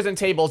few chairs and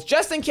tables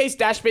just in case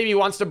Dash Baby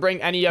wants to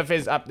bring any of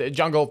his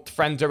jungle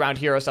friends around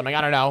here or something.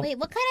 I don't know. Wait,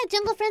 what kind of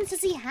jungle friends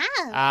does he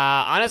have?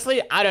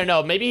 Honestly, I don't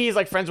know. Maybe he's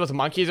like friends with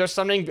monkeys or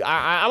something.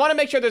 I want to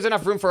make sure there's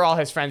enough room for all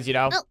his friends, you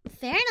know? Oh,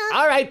 fair enough.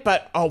 All right,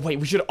 but oh wait,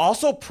 we should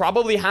also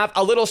probably have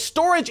a little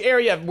storage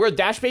area where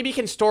Dash Baby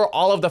can store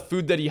all of the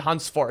food that he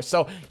hunts for.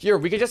 So here,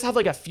 we could just have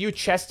like a few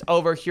chests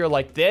over here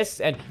like this.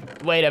 And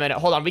wait a minute,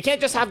 hold on. We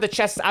can't just have the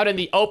chests out in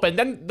the open.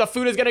 Then the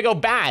food is gonna go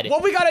bad.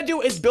 What we gotta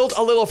do is build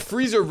a little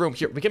freezer room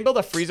here. We can build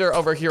a freezer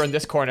over here in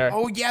this corner.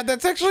 Oh, yeah,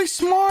 that's actually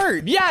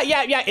smart. Yeah,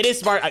 it is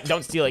smart.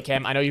 Don't steal it,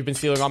 Cam. I know you've been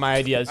stealing all my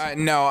ideas.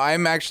 No,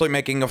 I'm actually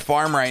making a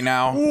farm right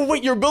now. Ooh,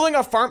 wait, you're building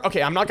a farm?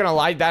 Okay, I'm not gonna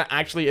lie. That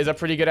actually is a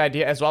pretty good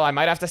idea as well. I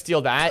might have to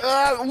steal that.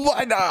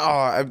 What? No,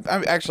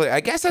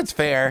 I guess that's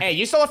fair. Hey,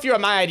 you stole a few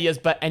of my ideas,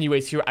 but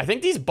anyways, here, I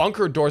think these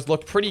bunker doors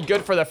look pretty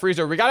good for the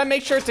freezer. We gotta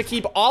make sure to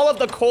keep all of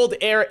the cold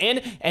air in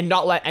and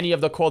not let any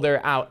of the cold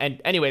air out.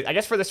 And anyways, I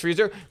guess for this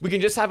freezer, we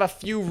can just have a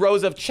few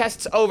rows of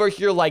chests over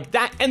here like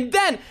that. And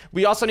then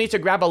we also need to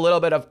grab a little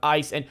bit of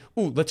ice. And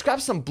ooh, let's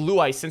grab some blue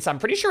ice since I'm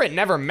pretty sure it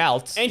never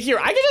melts. And here,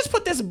 I can just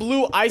put this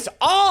blue ice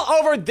all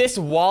over this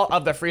wall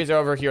of the freezer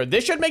over here.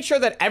 This should make sure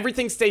that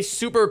everything stays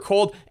super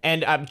cold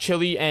and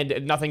chilly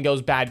and nothing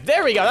goes bad.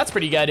 There we go. That's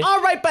pretty good.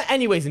 All right, but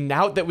anyways,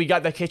 now that we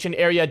got the kitchen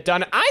area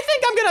done, I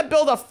think I'm gonna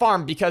build a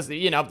farm because,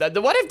 you know,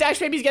 what if Dash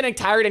Baby's getting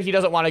tired and he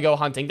doesn't want to go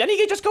hunting? Then he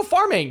can just go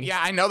farming. Yeah,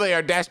 I know they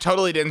are. Dash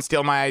totally didn't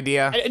steal my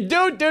idea.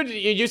 Dude,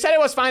 you said it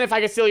was fine if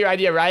I could steal your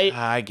idea, right?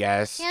 I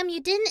guess. Cam,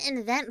 you didn't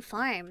invent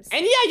farms.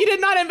 And yeah, you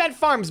did not invent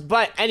farms,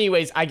 but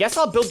anyways, I guess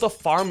I'll build the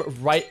farm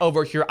right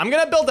over here. I'm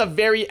gonna build a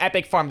very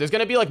epic farm. There's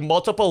gonna be like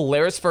multiple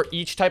layers for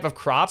each type of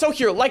crop. So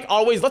here, like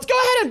always, let's go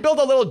ahead and build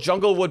a little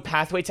jungle wood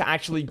pathway to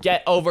actually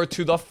get over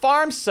to the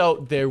farm. So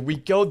so there we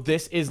go.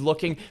 This is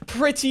looking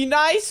pretty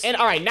nice. And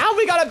all right, now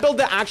we gotta build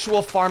the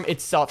actual farm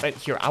itself. And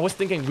here, I was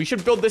thinking we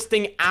should build this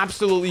thing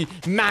absolutely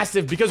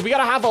massive because we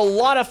gotta have a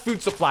lot of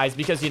food supplies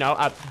because, you know,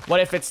 what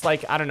if it's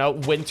like, I don't know,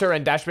 winter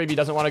and Dash Baby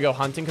doesn't want to go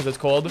hunting because it's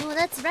cold? Oh,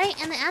 that's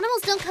right. And the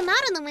animals don't come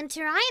out in the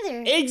winter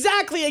either.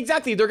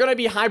 Exactly. They're gonna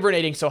be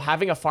hibernating, so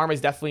having a farm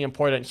is definitely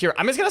important. Here,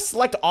 I'm just gonna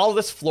select all of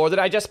this floor that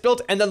I just built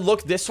and then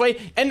look this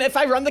way. And if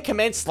I run the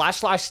command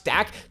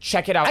 //stack,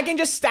 check it out. I can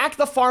just stack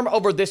the farm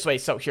over this way.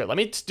 So here, let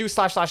me do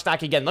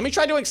 //stack again. Let me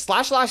try doing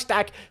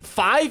 //stack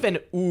 5 and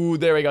ooh,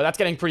 there we go. That's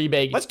getting pretty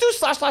big. Let's do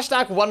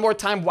 //stack one more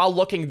time while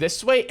looking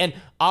this way. And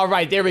all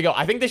right, there we go.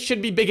 I think this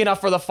should be big enough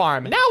for the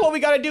farm. Now what we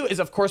gotta do is,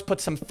 of course, put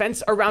some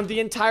fence around the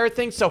entire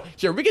thing. So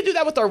here, we can do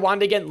that with our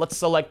wand again. Let's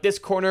select this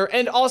corner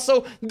and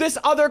also this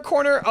other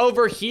corner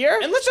over here.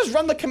 And let's just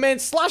run the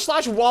command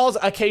 //walls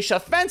acacia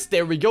fence.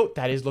 There we go.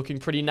 That is looking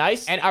pretty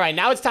nice. And all right,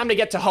 now it's time to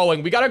get to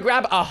hoeing. We gotta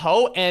grab a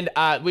hoe and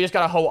we just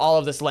gotta hoe all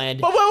of this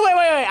land. But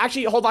wait.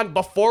 Actually, hold on.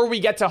 Before we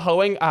get to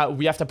hoeing,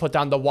 we have to put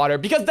down the water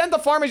because then the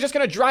farm is just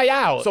gonna dry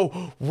out.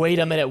 So wait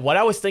a minute. What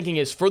I was thinking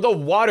is for the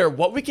water,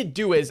 what we could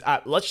do is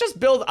let's just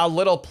build a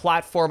little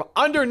platform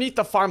underneath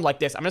the farm like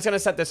this. I'm just gonna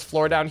set this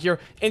floor down here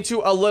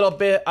into a little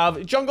bit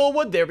of jungle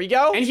wood. There we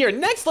go. And here,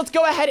 next, let's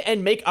go ahead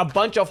and make a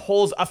bunch of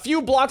holes a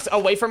few blocks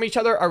away from each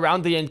other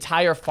around the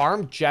entire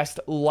farm, just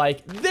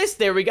like this.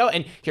 There we go.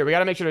 And here, we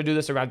gotta make sure to do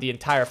this around the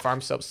entire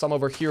farm. So some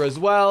over here as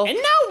well. And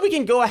now we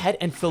can go ahead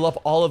and fill up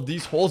all of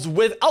these holes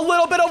with a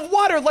little bit of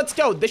water. Let's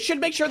go. This should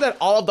make sure that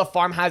all of the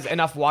farm has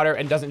enough water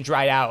and doesn't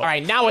dry out. All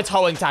right, now it's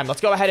hoeing time.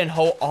 Let's go ahead and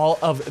hoe all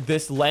of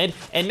this land.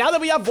 And now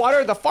that we have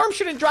water, the farm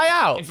shouldn't dry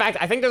out. In fact,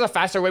 I think there's a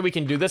faster way we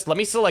can do this. Let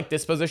me select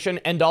this position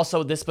and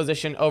also this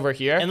position over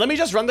here. And let me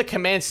just run the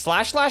command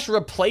 /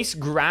 replace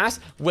grass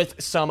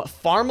with some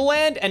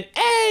farmland. And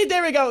hey,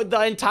 there we go.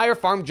 The entire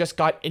farm just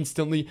got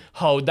instantly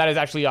hoed. That is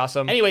actually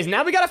awesome. Anyways,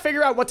 now we got to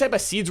figure out what type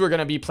of seeds we're going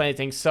to be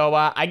planting. So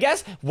I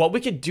guess what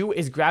we could do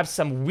is grab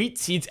some wheat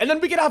seeds and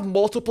then we could have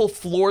multiple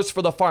floors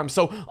for the farm.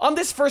 So on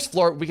this first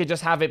floor, we could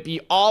just have it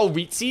be all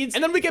wheat seeds.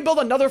 And then we could build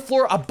another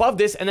floor above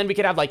this. And then we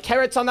could have like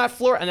carrots on that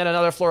floor and then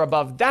another floor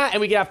above that.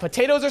 And we could have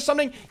potatoes or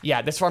something.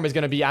 Yeah, this farm is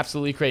going to be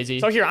absolutely crazy.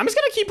 So here, I'm just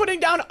going to keep putting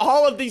down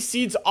all of these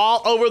seeds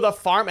all over the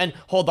farm. And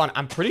hold on,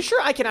 I'm pretty sure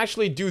I can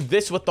actually do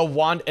this with the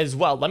wand as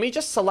well. Let me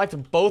just select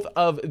both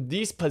of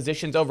these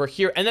positions over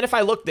here. And then if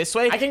I look this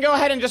way, I can go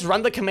ahead and just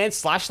run the command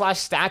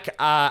 //stack,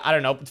 I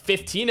don't know,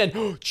 15.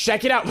 And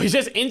check it out. We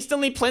just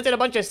instantly planted a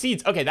bunch of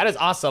seeds. Okay, that is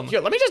awesome. Here,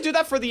 let me just do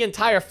that for the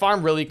entire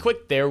farm really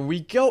quick. There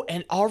we go.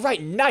 And all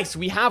right, nice.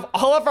 We have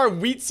all of our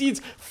wheat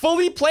seeds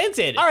fully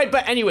planted. All right,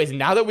 but anyways,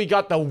 now that we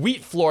got the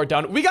wheat floor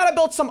done, we got to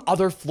build some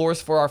other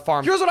floors for our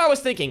farm. Here's what I was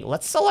thinking.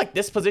 Let's select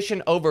this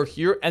position over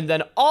here and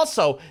then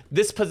also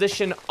this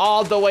position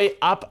all the way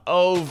up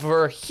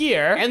over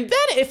here. And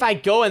then if I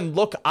go and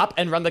look up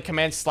and run the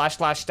command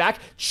 //stack,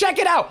 check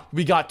it out.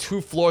 We got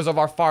 2 floors of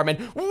our farm and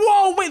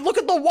whoa, wait, look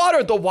at the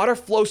water. The water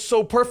flows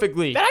so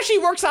perfectly. That actually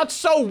works out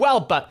so well,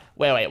 but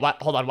wait,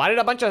 what? Hold on. Why did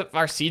a bunch of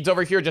our seeds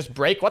over here just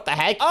break? What the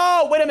heck?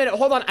 Oh, wait a minute.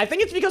 Hold on. I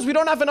think it's because we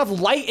don't have enough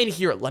light in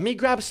here. Let me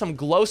grab some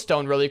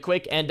glowstone really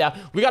quick, and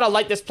we gotta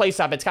light this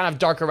place up. It's kind of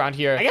dark around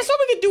here. I guess what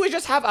we could do is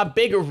just have a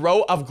big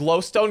row of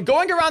glowstone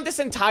going around this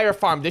entire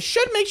farm. This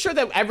should make sure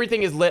that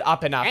everything is lit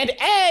up enough. And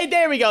hey,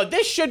 there we go.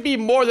 This should be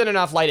more than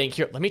enough lighting.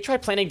 Here, let me try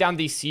planting down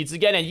these seeds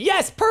again, and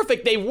yes,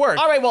 perfect. They work.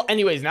 All right, well,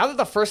 anyways, now that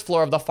the first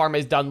floor of the farm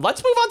is done,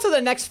 let's move on to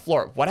the next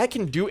floor. What I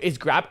can do is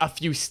grab a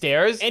few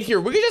stairs, and here,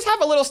 we can just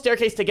have a little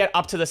staircase to get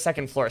up to the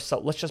second floor. So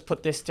let's just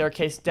put this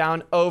staircase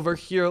down over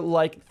here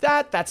like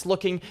that. That's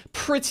looking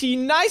pretty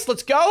nice.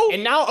 Let's go.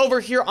 And now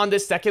over here on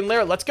this second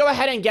layer, let's go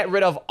ahead and get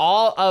rid of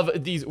all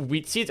of these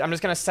wheat seeds. I'm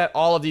just gonna set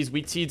all of these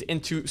wheat seeds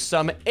into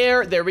some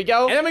air. There we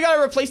go. And then we gotta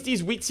replace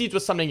these wheat seeds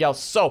with something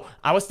else. So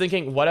I was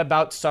thinking, what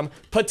about some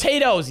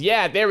potatoes?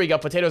 Yeah, there we go.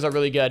 Potatoes are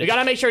really good. We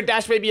gotta make sure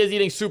Dash Baby is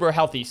eating super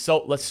healthy.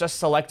 So let's just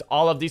select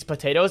all of these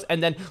potatoes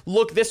and then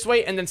look this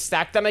way and then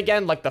stack them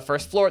again like the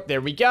first floor.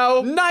 There we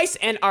go. Nice.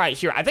 And all right,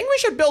 here, I think we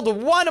should build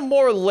one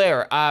more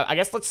layer. I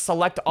guess let's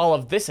select all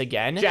of this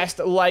again, just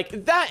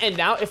like that. And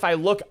now if I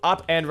look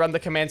up and run the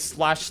command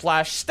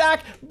 //stack,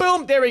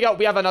 boom, there we go.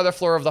 We have another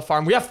floor of the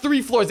farm. We have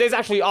 3 floors. This is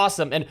actually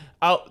awesome. And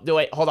oh,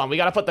 wait, hold on. We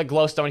gotta put the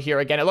glowstone here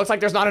again. It looks like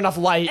there's not enough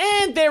light.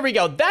 And there we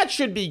go. That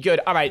should be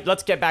good. All right,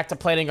 let's get back to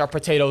planting our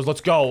potatoes.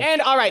 Let's go.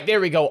 And all right, there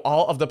we go.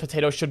 All of the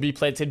potatoes should be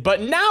planted. But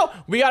now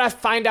we gotta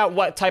find out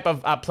what type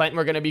of plant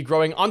we're gonna be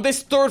growing on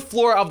this 3rd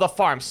floor of the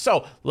farm.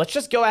 So let's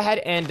just go ahead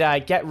and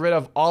get rid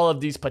of all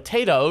of these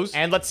potatoes.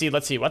 And let's see.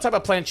 What type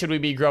of plant should we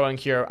be growing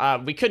here?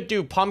 We could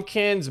do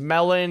pumpkins,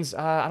 melons.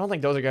 I don't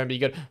think those are gonna be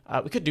good.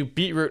 We could do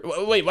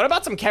beetroot. Wait, what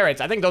about some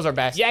carrots? I think those are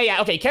best. Yeah,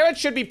 okay, carrots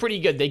should be pretty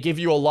good. They give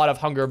you a lot of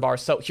hunger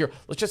bars. So here,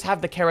 let's just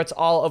have the carrots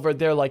all over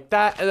there like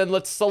that, and then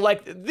let's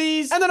select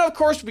these, and then of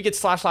course we could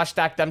slash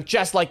stack them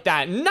just like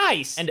that.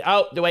 Nice. And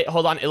oh, wait,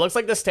 hold on. It looks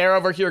like the stair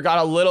over here got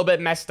a little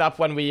bit messed up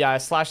when we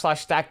slash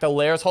stack the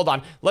layers. Hold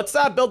on. Let's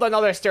build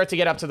another stair to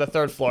get up to the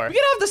 3rd floor. We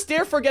can have the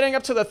stair for getting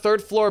up to the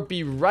 3rd floor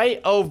be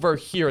right over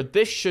here.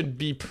 This should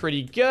be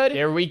pretty good.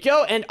 There we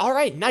go. And all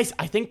right, nice.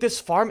 I think this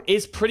farm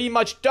is pretty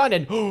much done.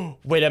 And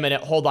wait a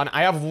minute, hold on.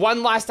 I have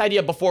one last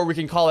idea before we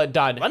can call it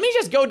done. Let me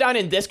just go down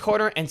in this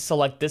corner and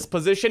select this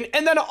position,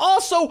 and then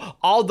also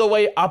all the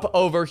way up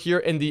over here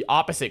in the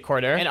opposite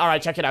corner. And all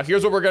right, check it out.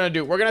 Here's what we're gonna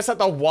do. We're gonna set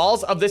the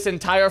walls of this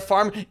entire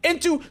farm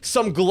into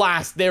some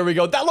glass. There we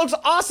go. That looks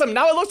awesome.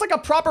 Now it looks like a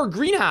proper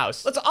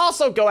greenhouse. Let's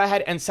also go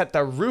ahead and set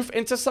the roof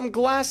into some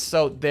glass.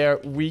 So there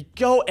we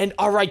go. And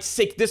all right,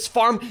 sick. This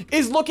farm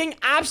is looking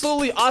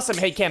absolutely awesome.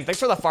 Hey, Cam, thanks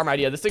for the farm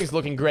idea. This thing is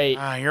looking great.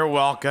 You're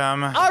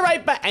welcome. All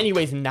right, but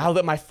anyways, now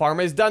that my farm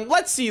is done,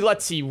 let's see.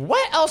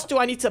 What else do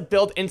I need to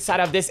build inside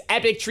of this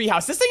epic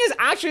treehouse? This thing is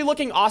actually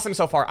looking awesome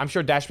so far. I'm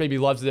sure Dash Baby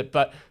loves it,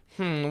 but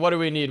what do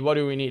we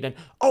need? And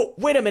oh,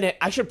 wait a minute.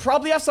 I should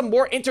probably have some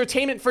more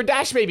entertainment for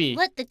Dash Baby.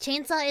 What, the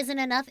chainsaw isn't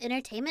enough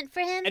entertainment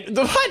for him?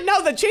 What?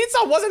 No, the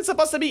chainsaw wasn't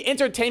supposed to be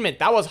entertainment.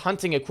 That was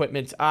hunting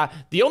equipment.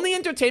 The only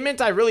entertainment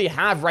I really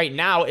have right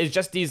now is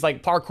just these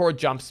like parkour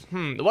jumps.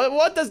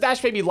 What does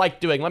Dash Baby like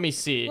doing? Let me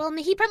see. Well,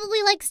 he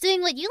probably likes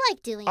doing what you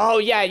like doing. Oh,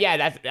 yeah,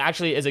 that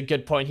actually is a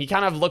good point. He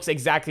kind of looks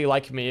exactly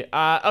like me.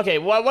 Okay,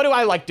 what do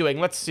I like doing?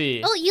 Let's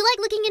see. Oh, you like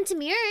looking into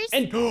mirrors.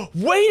 And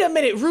wait a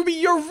minute, Ruby,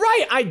 you're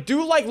right. I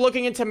do like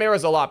looking into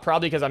mirrors a lot,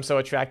 probably because I'm so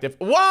attractive.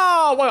 Whoa,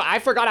 I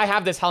forgot I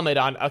have this helmet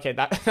on. Okay,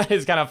 that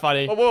is kind of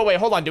funny. Wait,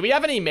 hold on. Do we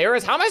have any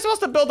mirrors? How am I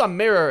supposed to build a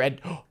mirror? And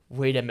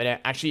wait a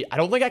minute. Actually, I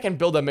don't think I can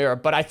build a mirror,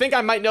 but I think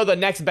I might know the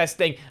next best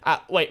thing.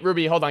 Wait,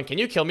 Ruby, hold on. Can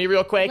you kill me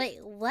real quick? Wait,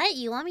 what?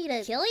 You want me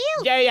to kill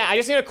you? Yeah. I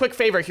just need a quick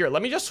favor here.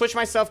 Let me just switch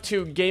myself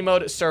to game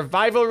mode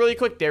survival really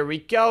quick. There we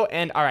go.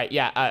 And all right,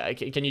 yeah.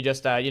 Can you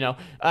just,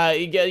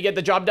 get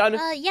the job done?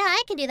 Yeah,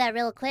 I can do that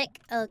real quick.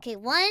 Okay,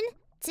 1,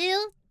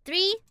 2,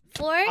 3,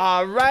 4.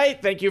 All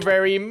right, thank you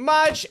very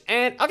much.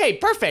 And okay,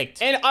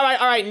 perfect. And all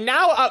right.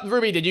 Now,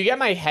 Ruby, did you get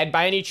my head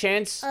by any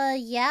chance?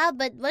 Yeah,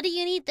 but what do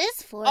you need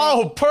this for?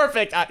 Oh,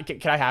 perfect.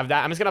 Can I have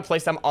that? I'm just gonna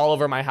place them all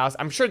over my house.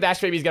 I'm sure Dash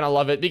Baby's gonna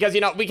love it because,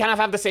 we kind of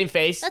have the same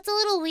face. That's a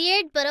little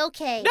weird, but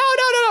okay. No.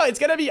 It's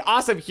gonna be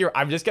awesome. Here,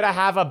 I'm just gonna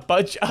have a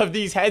bunch of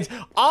these heads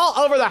all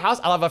over the house.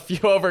 I'll have a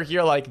few over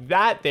here like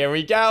that. There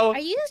we go. Are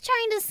you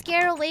trying to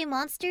scare away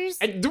monsters?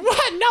 And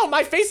what? No,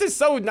 my face is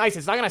so nice.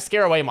 It's not gonna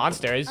scare away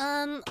monsters.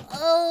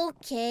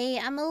 Okay,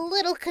 I'm a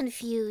little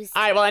confused.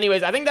 All right, well,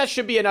 anyways, I think that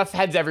should be enough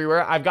heads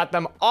everywhere. I've got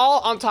them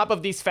all on top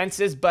of these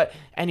fences, but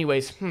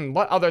anyways,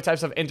 what other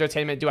types of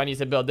entertainment do I need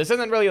to build? This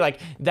isn't really,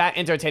 that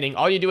entertaining.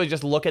 All you do is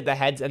just look at the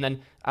heads, and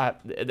then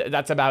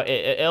that's about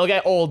it. It'll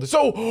get old.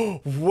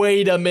 So,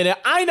 wait a minute.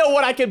 I know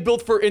what I could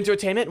build for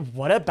entertainment.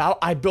 What about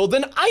I build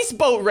an ice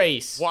boat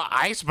race? What,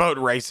 ice boat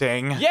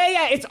racing?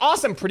 Yeah, it's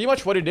awesome. Pretty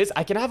much what it is,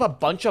 I can have a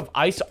bunch of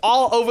ice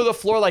all over the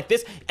floor like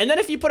this, and then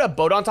if you put a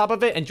boat on top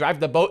of it and drive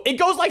the boat, it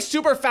goes,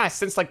 super fast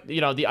since,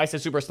 the ice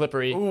is super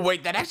slippery. Ooh,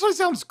 wait, that actually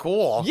sounds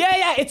cool.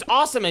 Yeah, it's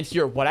awesome. And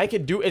here, what I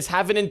could do is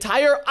have an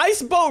entire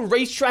ice boat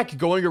racetrack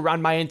going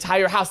around my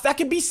entire house. That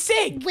could be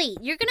sick. Wait,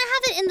 you're gonna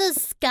have it in the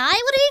sky?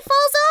 What if he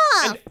falls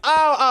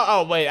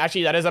off? Wait,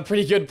 actually, that is a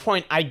pretty good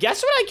point. I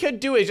guess what I could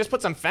do is just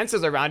put some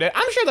fences around it.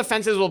 I'm sure the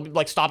fences will,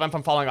 stop him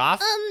from falling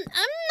off. I'm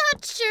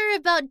not sure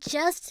about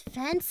just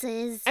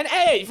fences. And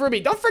hey, Ruby,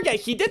 don't forget,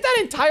 he did that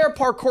entire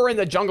parkour in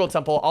the jungle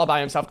temple all by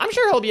himself. I'm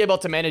sure he'll be able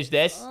to manage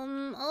this.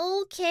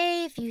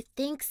 Okay, if you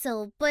think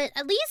so, but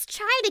at least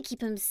try to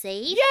keep him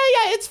safe.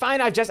 Yeah, it's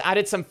fine. I've just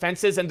added some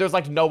fences, and there's,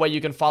 no way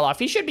you can fall off.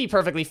 He should be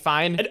perfectly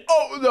fine. And,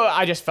 no,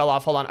 I just fell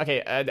off. Hold on.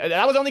 Okay,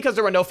 that was only because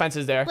there were no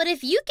fences there. But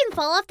if you can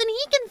fall off, then he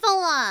can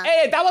fall off.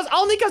 Hey, that was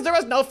only because there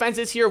was no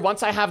fences here.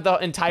 Once I have the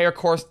entire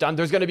course done,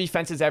 there's gonna be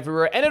fences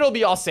everywhere, and it'll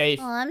be all safe.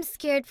 Oh, I'm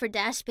scared for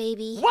Dash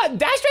Baby. What?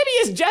 Dash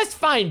Baby is just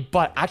fine.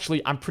 But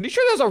actually, I'm pretty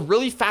sure there's a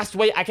really fast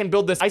way I can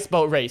build this ice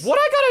boat race. What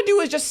I gotta do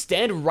is just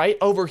stand right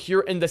over here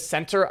in the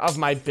center of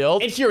my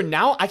build. And here,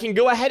 now I can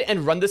go ahead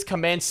and run this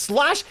command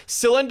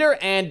 /cylinder.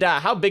 And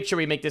how big should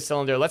we make this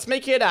cylinder? Let's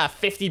make it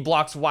 50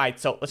 blocks wide.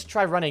 So let's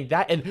try running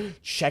that, and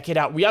check it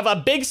out. We have a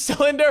big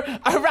cylinder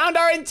around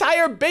our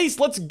entire base.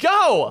 Let's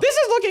go. This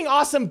is looking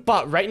awesome,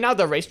 but right now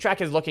the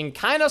racetrack is looking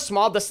kind of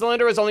small. The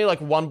cylinder is only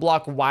 1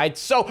 block wide,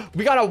 so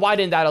we gotta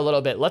widen that a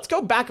little bit. Let's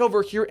go back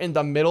over here in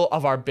the middle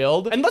of our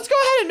build, and let's go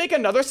ahead and make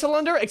another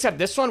cylinder, except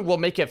this one will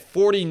make it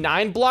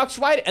 49 blocks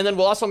wide, and then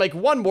we'll also make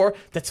one more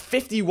that's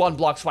 51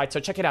 blocks wide. So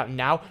check it out.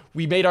 Now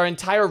we made our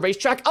entire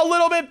racetrack a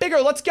little bit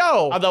bigger. Let's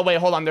go. Although, wait,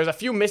 hold on. There's a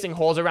few missing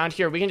holes around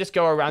here. We can just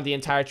go around the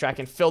entire track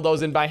and fill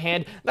those in by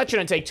hand. That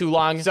shouldn't take too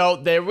long. So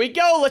there we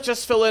go. Let's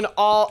just fill in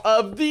all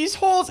of these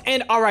holes.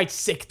 And all right,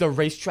 sick. The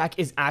racetrack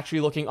is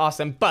actually looking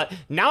awesome. But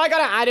now I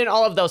gotta add in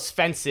all of those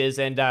fences.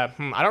 And I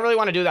don't really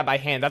want to do that by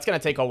hand. That's gonna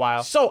take a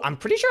while. So I'm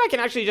pretty sure I can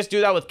actually just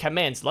do that with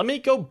commands. Let me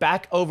go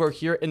back over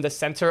here in the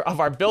center of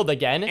our build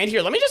again. And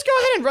here, let me just go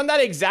ahead and run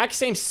that exact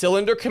same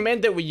cylinder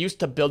command that we used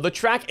to build the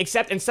track,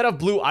 except instead of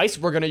blue ice,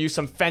 we're gonna use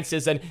some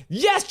fences. And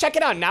yes, check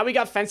it out. Now we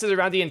got fences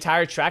around the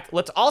entire track.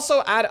 Let's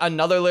also add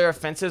another layer of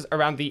fences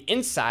around the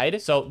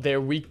inside. So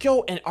there we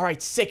go. And all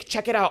right, sick.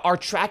 Check it out. Our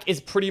track is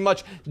pretty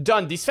much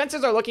done. These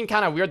fences are looking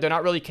kind of weird. They're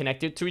not really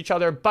connected to each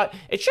other, but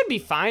it should be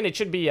fine. It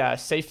should be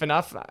safe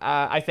enough,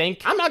 I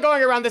think. I'm not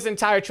going around this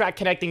entire track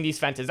connecting these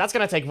fences. That's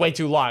gonna take way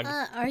too long.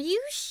 Are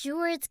you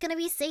sure it's gonna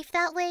be safe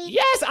that way?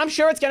 Yes, I'm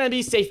sure it's gonna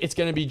be safe. It's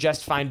gonna be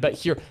just fine. But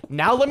here,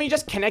 now let me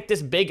just connect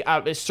this big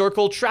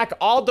circle track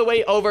all the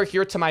way over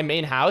here to my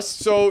main house.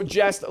 So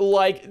just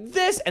like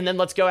this, and then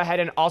let's go ahead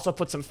and also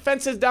put some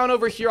fences down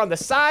over here on the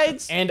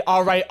sides. And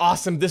all right,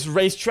 awesome. This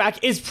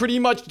racetrack is pretty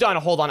much done.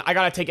 Hold on, I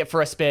gotta take it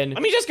for a spin.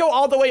 Let me just go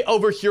all the way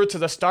over here to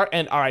the start.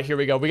 And all right, here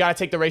we go. We gotta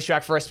take the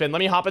racetrack for a spin. Let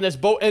me hop in this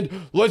boat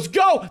and let's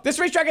go. This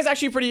racetrack is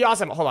actually pretty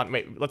awesome. Hold on,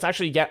 wait, let's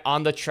actually get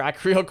on the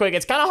track real quick.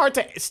 It's kind of hard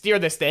to steer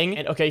this thing.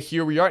 And okay,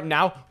 here we are.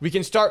 Now we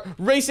can start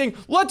racing.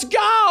 Let's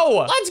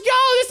go. Let's go.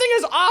 This thing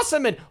is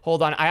awesome. And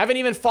hold on, I haven't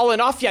even fallen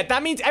off yet.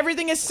 That means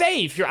everything is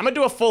safe. Here, I'm gonna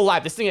do a full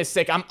lap. This thing is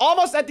sick. I'm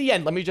almost at the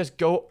end. Let me just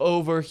go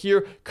over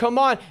here. Come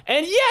on.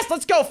 And yes,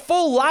 let's go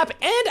full lap.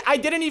 And I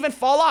didn't even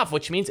fall off,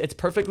 which means it's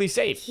perfectly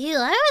safe. Phew,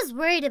 I was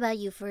worried about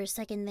you for a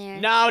second there.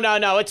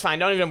 No, it's fine.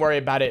 Don't even worry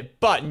about it.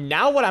 But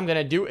now what I'm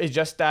gonna do is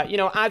just,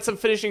 add some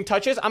finishing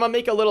touches. I'm gonna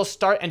make a little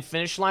start and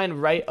finish line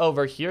right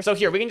over here. So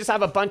here, we can just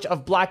have a bunch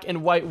of black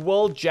and white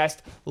wool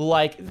just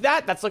like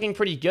that. That's looking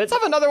pretty good. Let's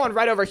have another one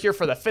right over here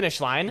for the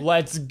finish line.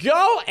 Let's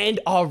go. And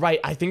all right,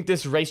 I think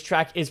this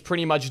racetrack is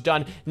pretty much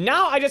done.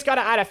 Now I just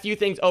gotta add a few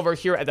things over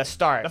here at the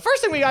start. The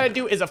first thing we gotta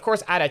do is, of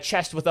course, add a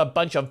chest with a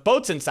bunch of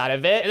boats inside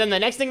of it. And then the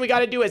next thing we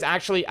gotta do is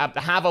actually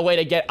have a way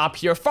to get up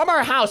here from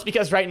our house,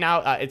 because right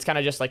now it's kind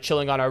of just like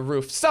chilling on our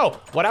roof. So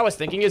what I was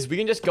thinking is we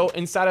can just go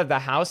inside of the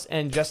house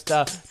and just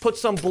put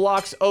some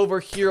blocks over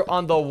here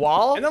on the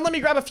wall. And then let me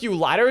grab a few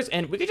ladders,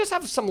 and we could just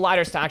have some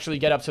ladders to actually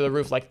get up to the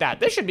roof like that.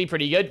 This should be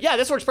pretty good. Yeah,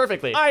 this works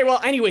perfectly. All right,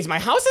 well, anyways, my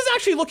house is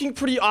actually looking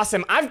pretty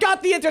awesome. I've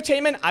got the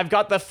entertainment, I've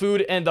got the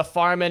food and the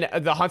farm and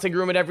the hunting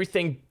room and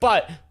everything,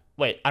 but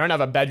wait, I don't have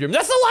a bedroom.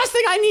 That's the last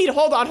thing I need.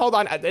 Hold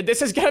on.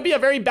 This is gonna be a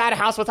very bad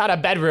house without a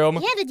bedroom.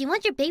 Yeah, did you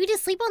want your baby to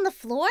sleep on the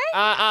floor?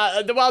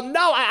 Well,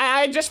 no,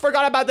 I just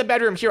forgot about the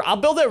bedroom. Here, I'll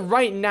build it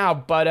right now,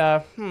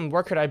 but,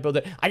 where could I build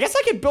it? I guess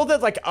I could build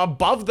it, like,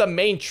 above the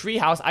main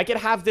treehouse. I could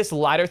have this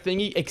ladder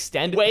thingy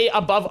extend way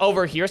above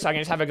over here, so I can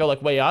just have it go,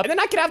 like, way up. And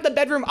then I could have the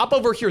bedroom up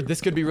over here. This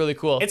could be really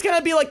cool. It's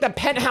gonna be, like, the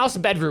penthouse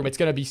bedroom. It's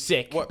gonna be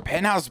sick. What,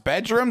 penthouse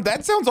bedroom?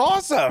 That sounds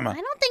awesome. I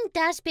don't think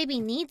Dash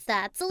Baby needs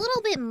that. It's a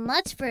little bit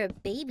much for a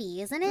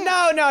baby, isn't it?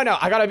 No.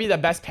 I gotta be the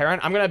best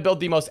parent. I'm gonna build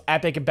the most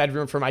epic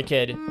bedroom for my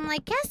kid. I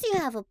guess you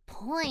have a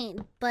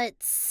point, but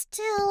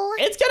still.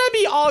 It's gonna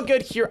be all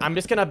good here. I'm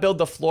just gonna build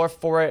the floor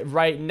for it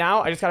right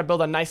now. I just gotta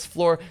build a nice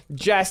floor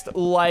just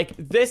like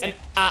this. And,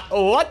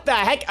 what the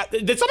heck?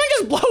 Did something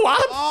just blow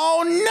up?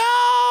 Oh,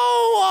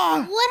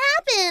 no! What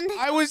happened?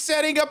 I was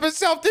setting up a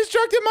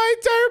self-destruct and my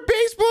entire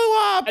base blew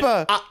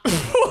up!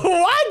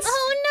 What?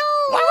 Oh,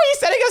 no! Why were you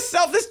setting a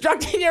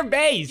self-destruct in your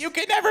base? You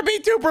can never be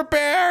too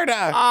prepared!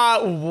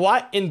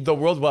 What in the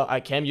world? Well,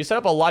 Cam, you set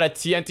up a lot of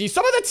TNT.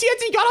 Some of the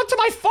TNT got up to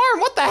my farm.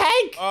 What the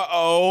heck?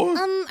 Uh-oh.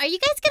 Are you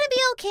guys gonna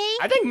be okay?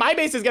 I think my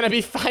base is gonna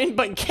be fine,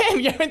 but Cam,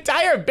 your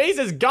entire base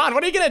is gone.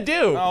 What are you gonna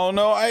do? Oh,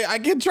 no, I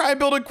can try and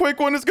build a quick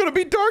one. It's gonna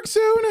be dark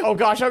soon. Oh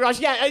gosh,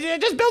 yeah,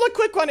 just build a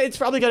quick one. It's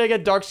probably gonna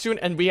get dark soon,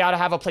 and we gotta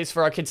have a place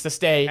for our kids to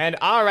stay. And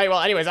all right, well,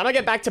 anyways, I'm gonna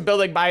get back to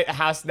building my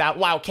house now.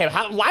 Wow, Cam,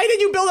 why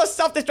did you build a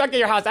self-destruct in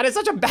your house? That is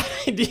such a bad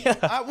idea.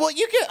 Well,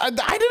 you can.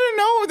 I didn't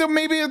know that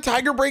maybe a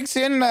tiger breaks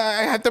in.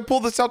 I have to pull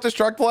the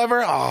self-destruct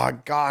lever. Oh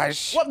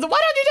gosh. Well, why don't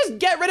you just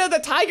get rid of the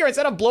tiger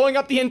instead of blowing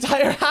up the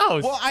entire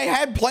house? Well, I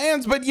had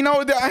plans, but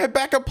I had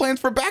backup plans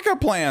for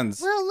backup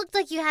plans. Well, it looked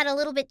like you had a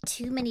little bit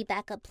too many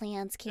backup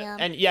plans, Cam.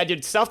 And yeah,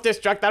 dude,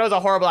 self-destruct, that was a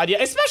horrible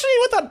idea, especially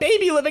with a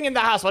baby living in the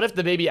house. What if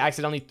the baby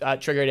accidentally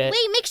triggered it?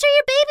 Wait, make sure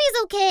your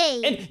baby's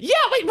okay. And yeah,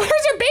 wait, where's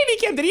your baby,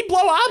 Cam? Did he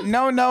blow up?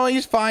 No,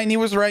 he's fine. He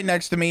was right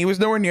next to me. He was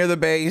nowhere near the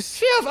base.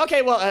 Phew,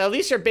 okay, well, at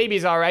least your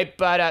baby's all right.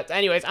 But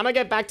anyways, I'm gonna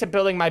get back to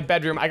building my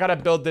bedroom. I gotta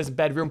build this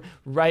bedroom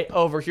right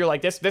over here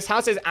like this. This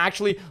house is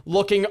actually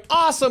looking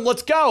awesome.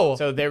 Let's go.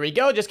 So there we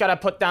go. Just gotta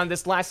put down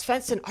this last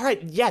fence. And all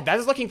right, yeah, that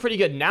is looking pretty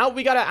good. Now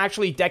we gotta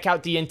actually deck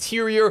out the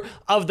interior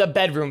of the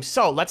bedroom.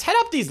 So let's head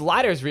up these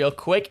ladders real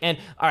quick. And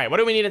all right, what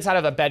do we need inside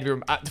of a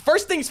bedroom?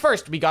 First things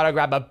first, we gotta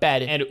grab a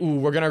bed. And ooh,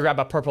 we're gonna grab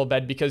a purple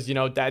bed because because, you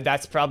know,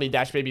 that's probably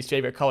Dash Baby's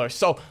favorite color.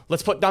 So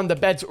let's put down the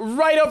beds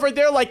right over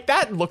there like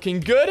that. Looking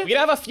good. We can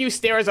have a few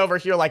stairs over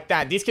here like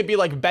that. These could be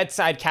like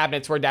bedside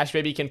cabinets where Dash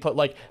Baby can put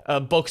like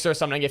books or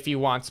something if he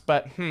wants.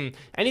 But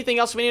anything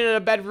else we need in a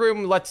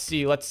bedroom? Let's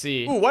see.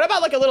 Ooh, what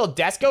about like a little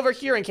desk over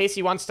here in case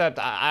he wants to,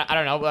 I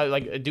don't know,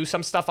 like do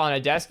some stuff on a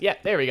desk? Yeah,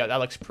 there we go. That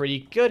looks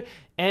pretty good.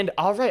 And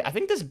all right, I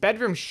think this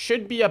bedroom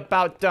should be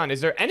about done.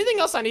 Is there anything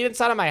else I need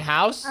inside of my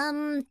house?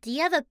 Do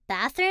you have a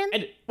bathroom?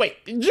 And wait,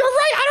 you're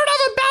right, I don't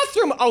have a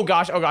bathroom. Oh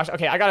gosh.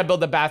 Okay, I gotta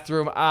build the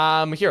bathroom.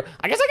 Here,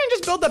 I guess I can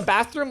just build the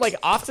bathroom like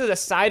off to the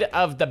side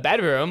of the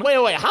bedroom. Wait,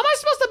 how am I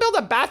supposed to build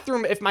a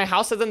bathroom if my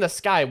house is in the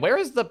sky? Where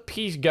is the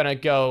piece gonna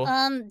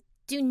go?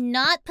 Do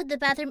not put the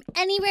bathroom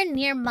anywhere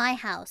near my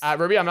house.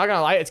 Ruby, I'm not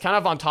gonna lie, it's kind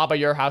of on top of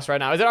your house right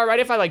now. Is it alright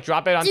if I like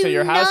drop it onto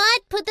your house? Do not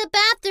put the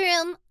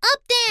bathroom up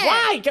there.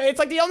 Why? It's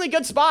like the only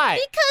good spot.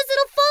 Because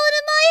it'll fall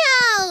into my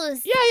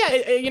house.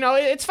 Yeah, you know,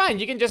 it's fine.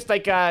 You can just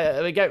like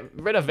get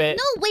rid of it.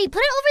 No, wait, put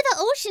it over the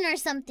ocean or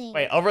something.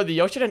 Wait, over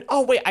the ocean? And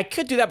oh wait, I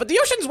could do that, but the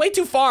ocean's way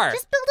too far.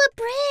 Just build a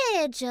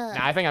bridge. Nah,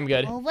 I think I'm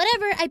good. Oh,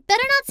 whatever. I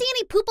better not see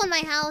any poop on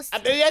my house.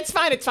 It's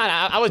fine.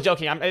 I was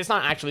joking. It's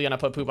not actually gonna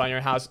put poop on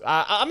your house.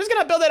 I'm just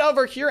gonna build it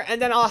over here,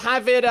 and then I'll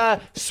have it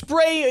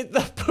spray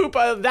the poop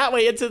that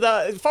way into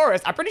the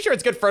forest. I'm pretty sure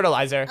it's good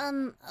fertilizer.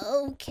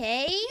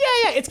 Okay.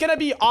 Yeah, it's gonna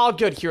be all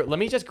good. Here, let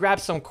me just grab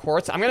some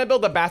quartz. I'm gonna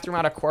build the bathroom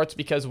out of quartz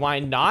because why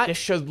not? This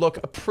should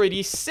look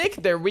pretty sick.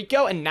 There we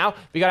go. And now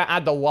we gotta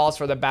add the walls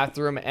for the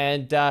bathroom.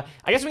 And I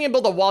guess we can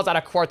build the walls out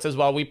of quartz as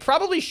well. We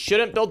probably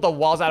shouldn't build the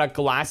walls out of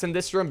glass in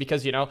this room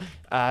because, you know,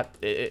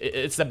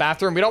 it's the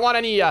bathroom. We don't want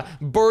any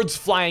birds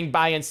flying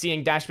by and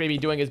seeing Dash Baby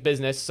doing his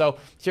business. So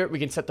here we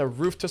can set the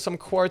roof to some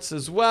quartz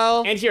as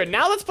well. And here,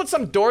 now let's put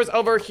some doors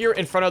over here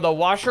in front of the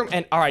washroom.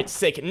 And all right,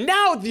 sick.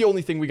 Now the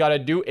only thing we gotta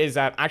do is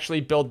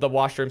actually build the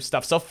washroom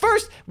stuff. So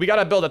first, we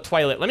gotta build a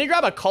toilet. Let me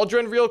grab a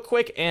cauldron real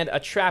quick and a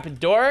trap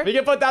door. We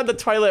can put down the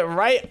toilet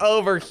right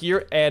over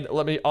here. And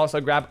let me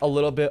also grab a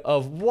little bit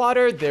of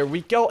water. There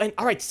we go. And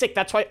all right, sick.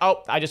 That's why.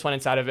 Oh, I just went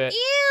inside of it.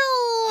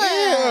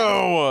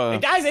 Ew.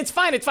 Guys, it's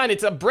fine.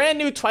 It's a brand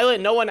new toilet.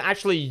 No one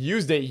actually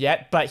used it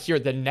yet. But here,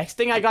 the next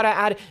thing I gotta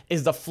add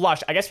is the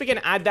flush. I guess we can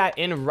add that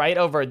in right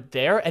over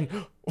there.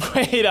 And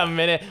wait a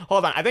minute.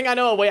 Hold on. I think I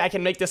know a way I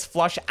can make this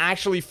flush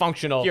actually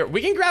functional. Here,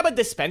 we can grab a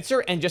dispenser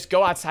and just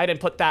go outside and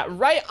put that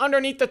right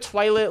underneath the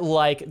toilet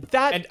like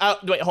that. And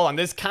wait, hold on.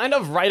 This is kind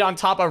of right on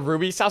top of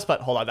Ruby's house,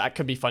 but hold on. That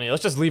could be funny.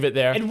 Let's just leave it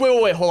there. And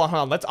wait, hold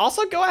on. Let's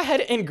also go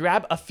ahead and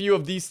grab a few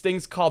of these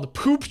things called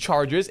poop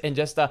chargers and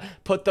just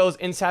put those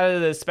inside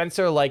of the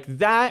dispenser like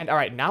that. And all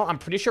right, now I'm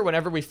pretty sure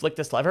whenever we flick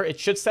this lever, it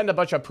should send a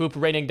bunch of poop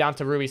raining down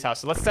to Ruby's house.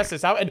 So let's test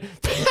this out. And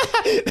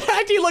that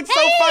actually looks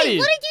so funny.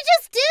 What did you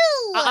just do?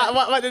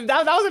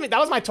 That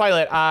was my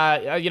toilet.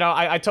 You know,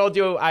 I told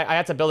you I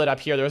had to build it up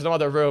here. There was no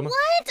other room.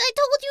 What? I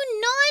told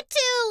you not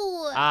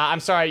to. I'm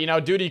sorry. You know,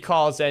 duty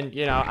calls, and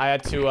you know, I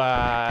had to.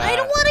 I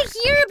don't want to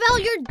hear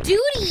about your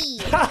duty.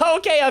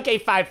 Okay,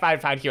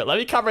 fine. Here, let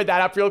me cover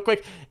that up real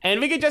quick,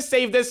 and we could just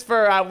save this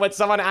for when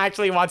someone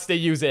actually wants to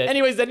use it.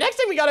 Anyways, the next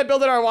thing we gotta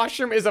build in our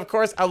washroom is, of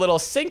course, a little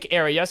sink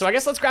area. So I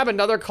guess let's grab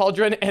another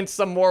cauldron and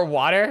some more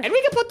water, and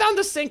we can put down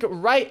the sink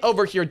right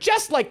over here,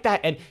 just like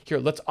that. And here,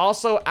 let's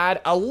also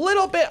add a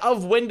little bit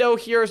of window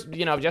here,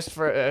 you know, just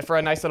for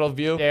a nice little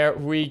view. There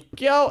we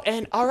go.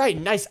 And all right,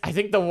 nice. I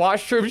think the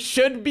washroom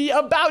should be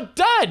about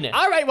done.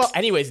 All right, well,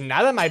 anyways,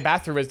 now that my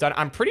bathroom is done,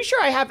 I'm pretty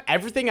sure I have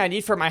everything I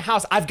need for my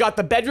house. I've got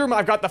the bedroom,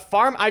 I've got the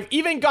farm, I've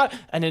even got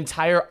an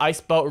entire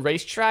ice boat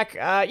racetrack.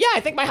 Yeah, I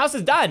think my house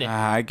is done.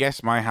 I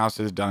guess my house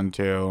is done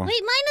too. Wait, mine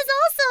is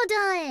also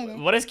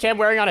done. What is Cam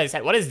wearing on his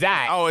head? What is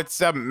that? Oh, it's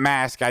a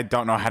mask. I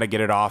don't know how to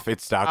get it off.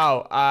 It's stuck.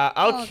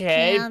 Oh,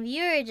 okay. Oh, Cam,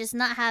 you're just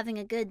not having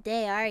a good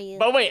day, are you?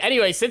 But wait,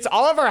 anyway, since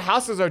all of our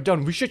houses are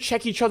done, we should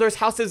check each other's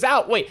houses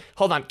out. Wait,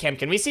 hold on, Cam,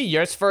 can we see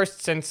yours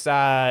first since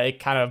it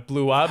kind of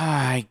blew up?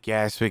 I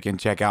guess we can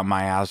check out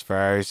my house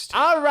first.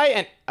 All right,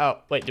 and oh,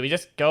 wait, do we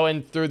just go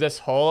in through this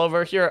hole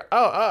over here?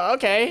 Oh,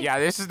 okay. Yeah,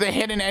 this is the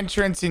hidden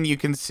entrance, and you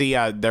can see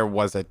there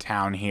was a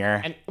town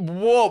here. And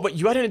whoa, but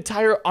you had an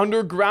entire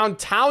underground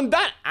town?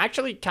 That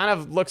actually kind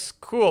of looks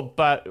cool,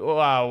 but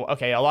wow,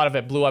 okay, a lot of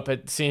it blew up,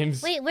 it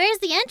seems. Wait, where's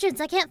the entrance?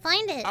 I can't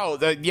find it. Oh,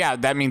 yeah,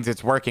 that means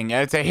it's working.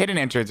 It's a hidden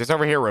entrance. It's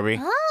over here, Ruby.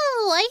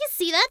 Oh, I can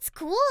see. That's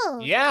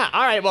cool. Yeah,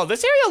 all right, well,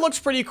 this area looks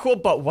pretty cool,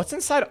 but what's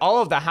inside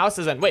all of the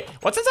houses? And wait,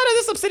 what's inside of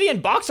this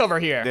obsidian box over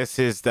here? This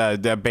is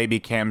the baby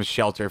Cam's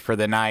shelter for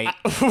the night.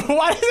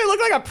 Why does it look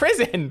like a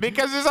prison?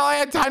 Because it's all I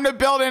had time to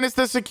build, and it's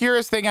the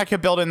securest thing I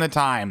could build in the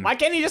time. Why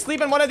can't you just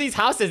sleep in one of these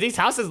houses? These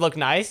houses look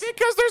nice.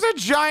 Because there's a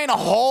giant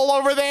hole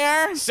over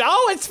there. So,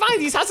 it's fine.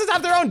 These houses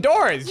have their own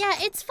doors. Yeah,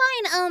 it's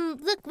fine.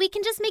 Look, we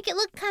can just make it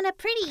look kind of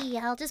pretty.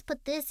 I'll just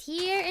put this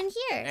here and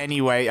here.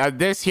 Anyway,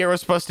 this here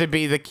was supposed to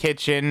be the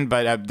kitchen,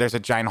 but there's a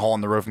giant hole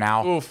in the roof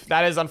now. Oof,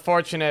 that is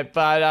unfortunate.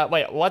 But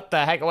wait, what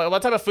the heck?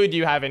 What type of food do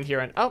you have in here?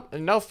 And oh,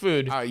 no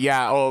food.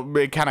 Yeah, oh,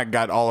 it kind of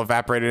got all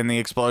evaporated in the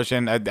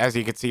explosion. As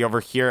you can see over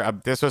here,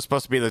 this was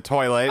supposed to be the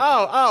toilet.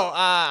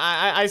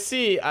 I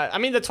see. I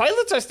mean, the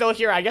toilets are still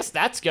here. I guess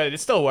that's good. It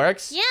still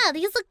works. Yeah,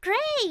 these look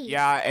great.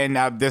 Yeah,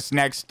 and this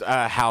next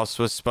house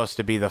was supposed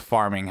to be the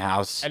farming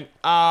house. And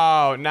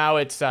now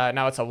it's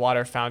a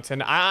water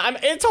fountain.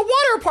 It's a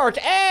water park.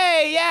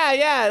 Hey,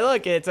 yeah.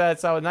 Look, it's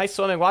a nice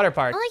swimming water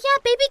park. Oh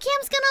yeah, baby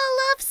Cam's gonna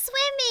love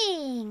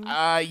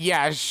swimming.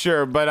 Yeah,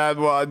 sure, but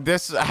well,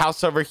 this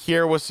house over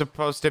here was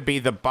supposed to be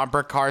the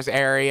bumper cars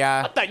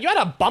area. What the? You had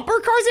a bumper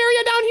cars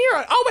area down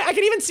here? Oh wait, I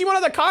can even see one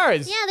of the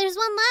cars. Yeah, there's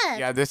one left.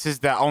 Yeah, this is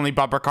the only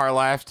bumper car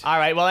left. All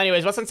right. Well,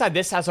 anyways, what's inside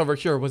this house over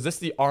here? Was this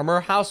the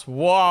armor house?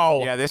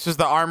 Whoa. Yeah, this was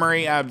the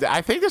armory.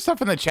 I think the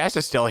stuff in the chest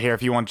is still here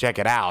if you want to check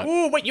it out.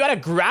 Ooh, wait, you had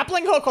a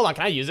grappling hook? Hold on,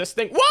 can I use this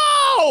thing?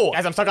 Whoa!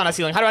 Guys, I'm stuck on a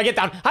ceiling. How do I get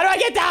down? How do I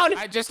get down?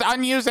 Just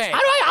unuse it. How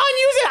do I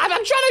unuse it?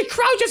 I'm trying to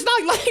crouch. It's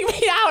not letting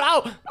me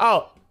out.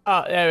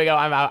 Oh, there we go.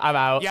 I'm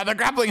out. Yeah, the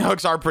grappling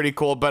hooks are pretty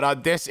cool,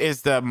 but this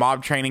is the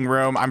mob training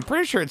room. I'm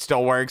pretty sure it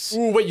still works.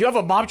 Ooh, wait, you have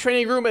a mob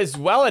training room as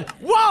well? And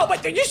whoa,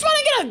 but you just want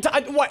to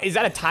get what? Is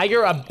that a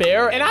tiger, a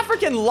bear, an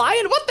African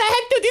lion? What the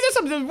heck, dude? These are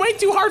some way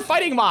too hard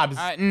fighting mobs.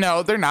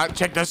 No, they're not.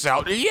 Check this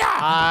out.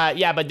 Yeah.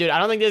 Yeah, but dude, I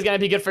don't think this is gonna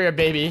be good for your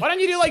baby. Why don't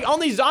you do like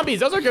only zombies?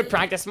 Those are good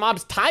practice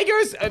mobs.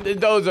 Tigers,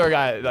 those are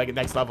like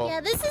next level. Yeah,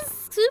 this is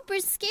super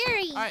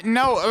scary.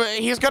 No,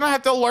 he's gonna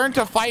have to learn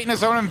to fight in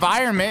his own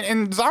environment,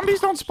 and zombies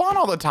don't spawn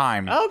all the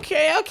time.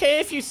 Okay,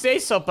 if you say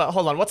so. But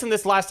hold on, what's in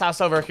this last house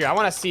over here? I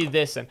want to see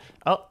this. And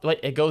oh, wait,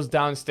 it goes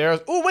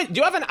downstairs. Oh, wait, do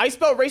you have an ice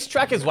boat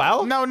racetrack as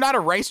well? No, not a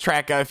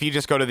racetrack. If you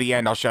just go to the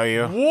end, I'll show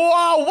you.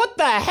 Whoa, what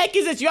the heck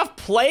is this? You have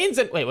planes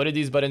and wait, what do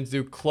these buttons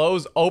do?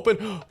 Close, open.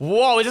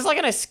 Whoa, is this like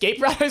an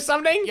escape route or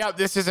something? Yeah,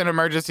 this is an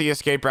emergency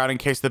escape route in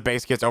case the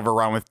base gets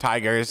overrun with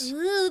tigers.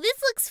 Ooh,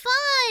 this looks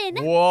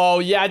fun. Whoa,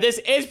 yeah, this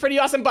is pretty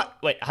awesome. But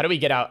wait, how do we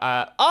get out?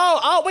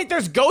 Oh, wait,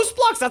 there's ghost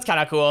blocks. That's kind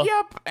of cool.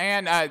 Yep,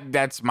 and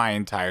that's my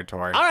entire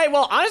tour. All right,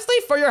 well, honestly,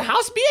 for your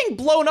house being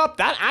blown up,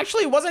 that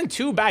actually wasn't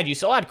too bad. You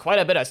still had quite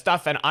a bit of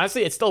stuff, and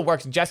honestly, it still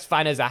works just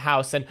fine as a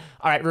house. And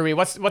all right, Ruby,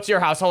 what's your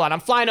house? Hold on, I'm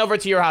flying over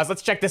to your house.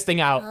 Let's check this thing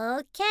out.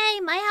 Okay,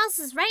 my house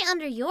is right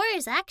under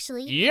yours,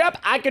 actually. Yep,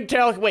 I could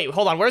tell. Wait,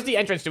 hold on. Where's the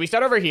entrance? Do we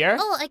start over here?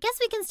 Oh, I guess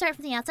we can start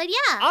from the outside,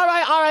 yeah. All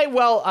right.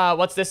 Well,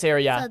 what's this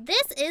area? So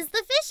this is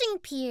the fishing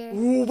pier.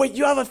 Ooh, wait,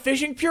 you have a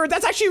fishing pier?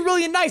 That's actually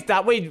really nice.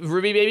 That way,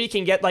 Ruby baby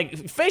can get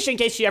like fish in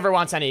case she ever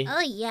wants any.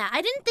 Oh yeah,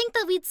 I didn't think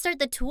that we'd start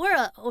the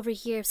tour over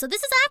here. So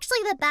this is actually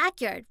the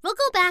backyard. We'll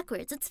go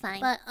backwards, it's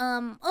fine. But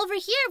over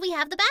here we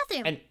have the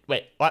bathroom. And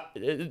wait, what?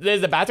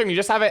 There's the bathroom? You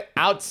just have it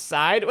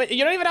outside? Wait,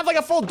 you don't even have like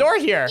a full door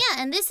here.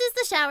 Yeah, and this is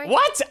the shower.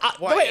 What?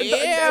 Wait,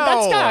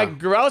 that's kind of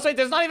gross. Wait,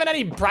 there's not even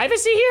any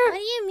privacy here? What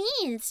do you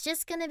mean? It's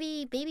just gonna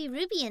be baby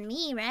Ruby and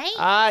me,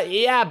 right?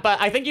 Yeah,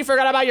 but I think you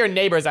forgot about your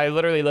neighbors. I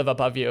literally live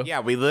above you. Yeah,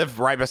 we live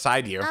right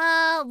beside you.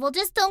 Well,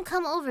 just don't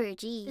come over,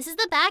 geez. This is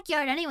the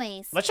backyard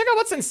anyways. Let's check out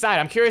what's inside.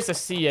 I'm curious to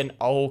see. And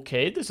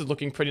okay, this is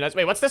looking pretty nice.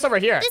 Wait, what's this over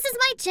here? This is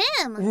my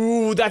gym.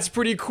 Ooh, that's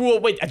pretty cool.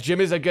 Wait, a gym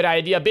is a good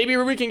idea. Baby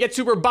Ruby can get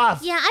super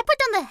buff. Yeah, I put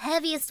down the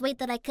heaviest weight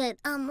that I could.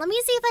 Let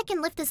me see if I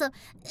can lift this up.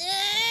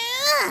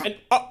 And,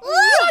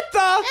 what the?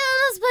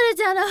 Let's put it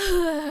down.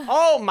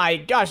 Oh my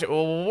gosh,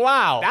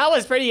 wow. That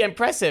was pretty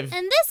impressive.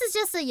 And this is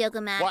just a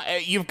yoga mat.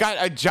 What, you've got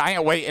a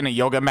giant weight in a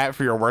yoga mat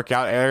for your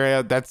workout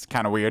area? That's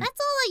kind of weird. That's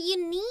all that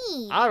you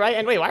need. All right,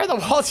 and wait, why are the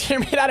walls here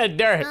made out of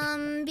dirt?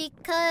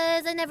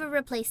 Because I never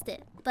replaced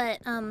it.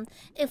 But,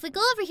 if we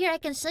go over here, I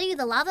can show you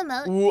the lava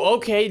moat. Ooh,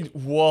 okay.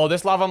 Whoa,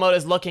 this lava moat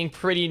is looking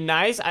pretty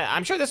nice.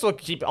 I'm sure this will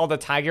keep all the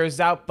tigers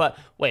out, but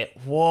wait,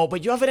 whoa,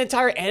 but you have an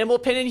entire animal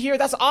pen in here?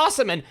 That's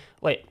awesome. And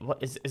wait, what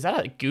is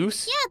that a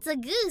goose? Yeah, it's a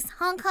goose.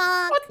 Honk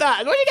honk. What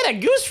the? Where'd you get a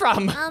goose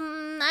from?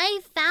 I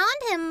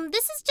found him.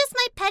 This is just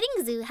my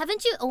petting zoo.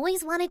 Haven't you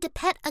always wanted to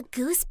pet a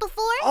goose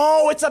before?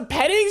 Oh, it's a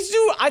petting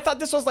zoo? I thought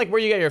this was like where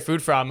you get your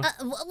food from.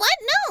 What?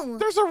 No.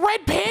 There's a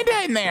red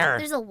panda in there.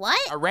 There's a what?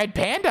 A red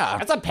panda.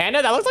 That's a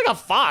panda? That looks like a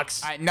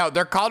fox. No,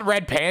 they're called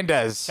red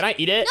pandas. Can I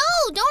eat it?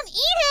 No, don't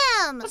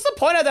eat him. What's the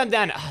point of them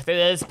then?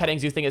 This petting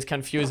zoo thing is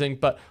confusing,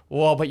 but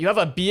whoa, but you have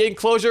a bee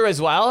enclosure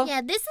as well?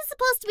 Yeah, this is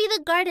supposed to be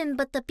the garden,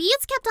 but the bees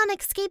kept on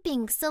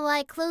escaping, so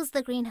I closed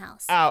the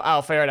greenhouse.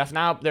 Oh, fair enough.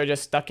 Now they're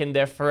just stuck in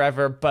there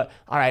forever, but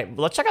all right,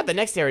 let's check out the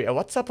next area.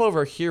 What's up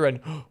over here? And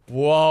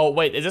whoa,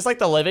 wait, is this like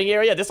the living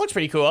area? This looks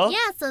pretty cool.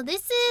 Yeah, so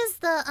this is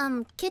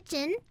the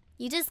kitchen.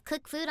 You just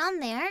cook food on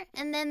there,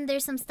 and then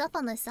there's some stuff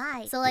on the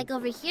side. So like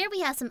over here, we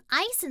have some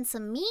ice and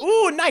some meat.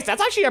 Ooh, nice.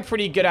 That's actually a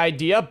pretty good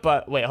idea,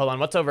 but wait, hold on.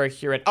 What's over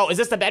here? Oh, is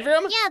this the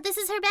bedroom? Yeah, this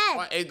is her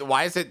bed.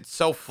 Why is it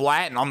so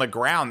flat and on the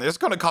ground? This is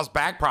going to cause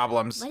back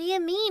problems. What do you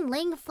mean?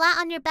 Laying flat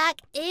on your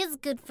back is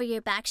good for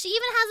your back. She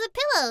even has a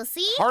pillow,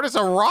 see? Hard as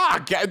a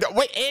rock.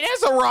 Wait, it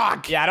is a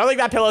rock. Yeah, I don't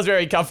think that pillow's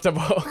very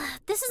comfortable.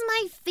 This is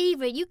my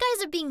favorite. You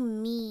guys are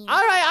being mean. All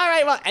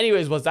right. Well,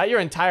 anyways, was that your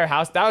entire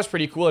house? That was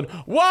pretty cool. And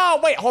whoa,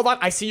 wait, hold on.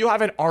 I see you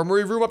have an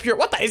armory room up here.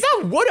 What the? Is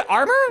that wood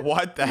armor?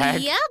 What the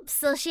heck? Yep,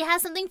 so she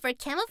has something for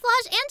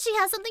camouflage and she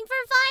has something for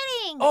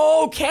fighting.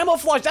 Oh,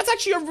 camouflage. That's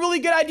actually a really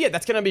good idea.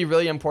 That's going to be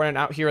really important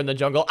out here in the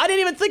jungle. I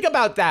didn't even think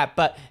about that.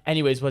 But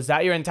anyways, was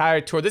that your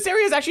entire tour? This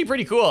area is actually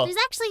pretty cool. There's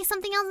actually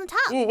something else on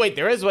top. Ooh, wait,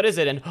 there is? What is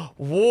it? And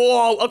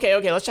whoa,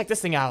 okay, let's check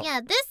this thing out.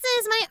 Yeah, this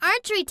is my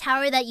archery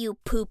tower that you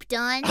pooped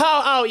on.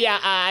 Oh, yeah,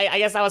 I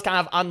guess that was kind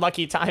of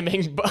unlucky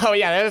timing. But, oh,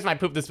 yeah, there's my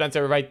poop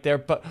dispenser right there.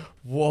 But,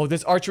 whoa,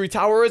 this archery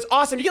tower is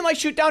awesome. You can, like,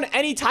 shoot down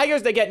any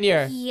tigers that get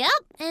near. Yep,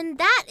 and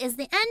that is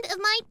the end of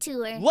my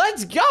tour.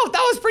 Let's go.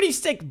 That was pretty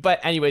sick.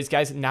 But anyways,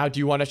 guys, now do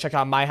you want to check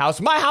out my house?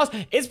 My house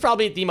is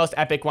probably the most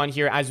epic one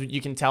here, as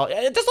you can tell.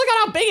 Just look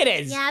at how big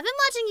it is. Yeah, I've been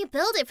watching you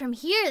build it from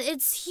here.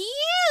 It's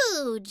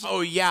huge.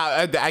 Oh,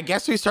 yeah. I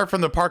guess we start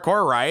from the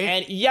parkour, right?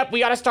 And, yep, we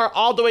got to start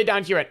all the way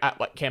down here.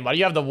 What, Cam, why do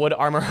you have the wood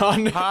armor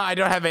on? I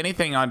don't have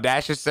anything on,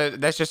 Dash.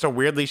 That's just a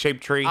weirdly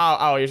shaped tree.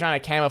 Oh, you're trying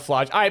to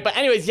camouflage. All right, but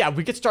anyways, yeah,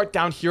 we could start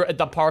down here at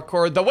the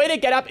parkour. The way to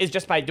get up is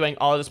just by doing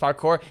all of this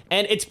parkour.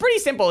 And it's pretty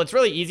simple. It's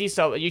really easy,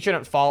 so you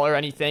shouldn't fall or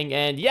anything.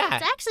 And, yeah.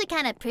 It's actually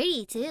kind of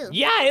pretty, too.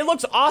 Yeah, it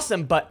looks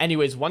awesome. But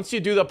anyways, once you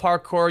do the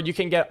parkour, you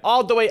can get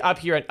all the way up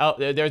here. And, oh,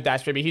 there's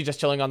Dash Baby. He's just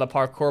chilling on the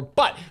parkour.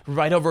 But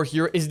right over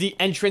here is the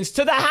entrance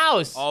to the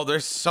house. Oh,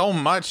 there's so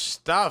much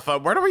stuff.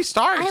 Where do we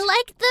start? I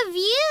like the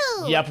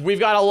view. Yep, we've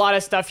got a lot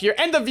of stuff here,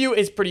 and the view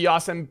is pretty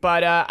awesome,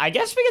 but I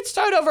guess we could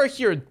start over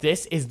here.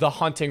 This is the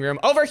hunting room.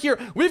 Over here,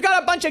 we've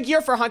got a bunch of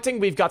gear for hunting.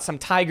 We've got some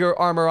tiger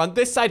armor on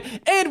this side,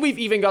 and we've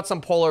even got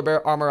some polar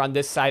bear armor on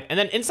this side. And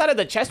then inside of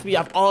the chest, we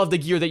have all of the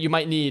gear that you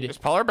might need. This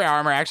polar bear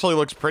armor actually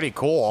looks pretty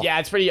cool. Yeah,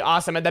 it's pretty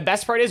awesome, and the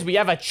best part is we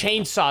have a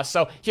chainsaw.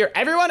 So here,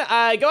 everyone,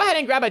 go ahead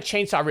and grab a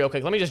chainsaw real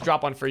quick. Let me just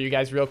drop one for you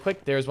guys real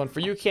quick. There's one for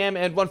you, Cam,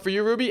 and one for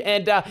you, Ruby.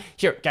 And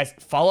here, guys,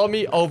 follow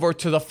me over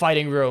to the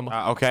fighting room.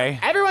 Okay.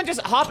 Everyone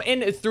just hop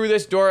in through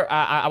this door.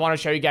 I want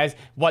to show you guys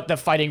what the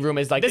fighting room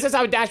is like. This is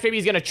how Dash Baby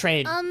is going to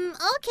train.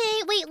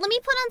 Okay, wait, let me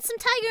put on some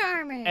tiger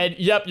armor. And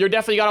yep, you're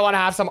definitely going to want to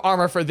have some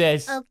armor for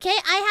this. Okay,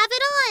 I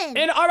have it on.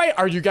 And all right,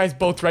 are you guys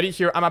both ready?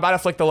 Here, I'm about to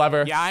flick the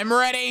lever. Yeah, I'm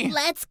ready.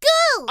 Let's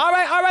go. All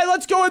right,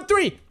 let's go in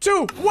 3,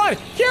 2, 1.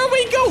 Here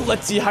we go.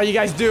 Let's see how you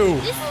guys do.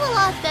 This is a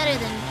lot better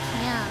than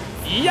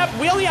Cam's. Yep,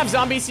 we only have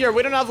zombies here.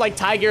 We don't have like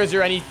tigers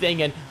or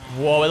anything. And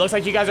whoa, it looks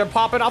like you guys are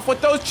popping off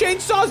with those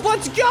chainsaws.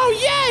 Let's go,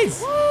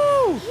 yes!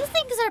 Woo! These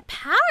things are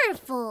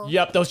powerful.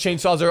 Yep, those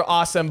chainsaws are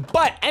awesome.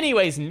 But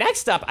anyways,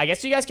 next up, I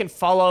guess you guys can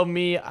follow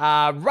me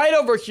right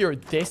over here.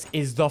 This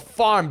is the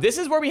farm. This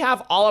is where we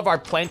have all of our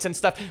plants and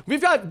stuff.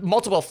 We've got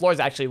multiple floors,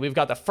 actually. We've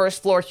got the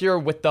first floor here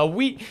with the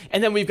wheat,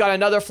 and then we've got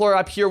another floor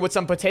up here with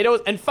some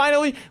potatoes, and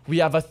finally, we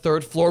have a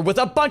third floor with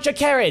a bunch of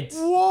carrots.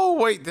 Whoa,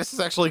 wait, this is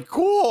actually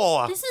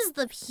cool. This is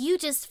the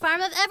hugest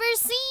farm I've ever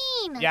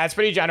seen. Yeah, it's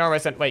pretty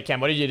ginormous. And wait, Cam,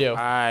 what did you do?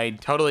 I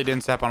totally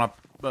didn't step on a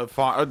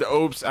farm.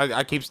 Oops,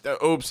 I keep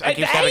stepping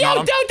Hey, on yo,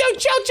 them. dude,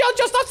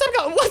 chill, stop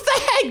stepping on. What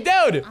the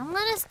heck, dude? I'm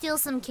gonna steal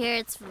some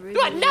carrots for Ruby.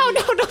 What? No,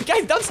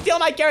 guys, don't steal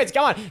my carrots.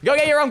 Come on, go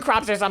get your own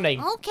crops or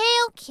something.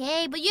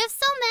 Okay, but you have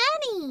so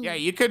many. Yeah,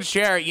 you could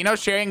share. You know,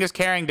 sharing is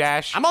caring,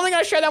 Dash. I'm only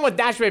gonna share them with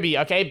Dash Baby,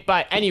 okay?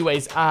 But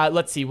anyways,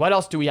 let's see. What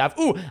else do we have?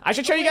 Ooh, I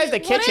should show you guys the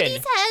kitchen. What are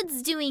these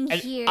heads doing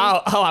here?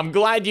 Oh, I'm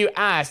glad you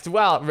asked.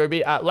 Well,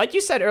 Ruby, like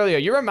you said earlier,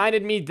 you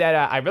reminded me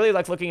that I really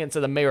like looking into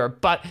the mirror,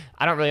 but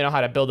I don't really know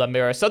how to build a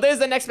mirror. So there's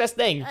the next best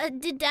thing.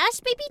 Did Dash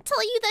Baby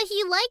tell you that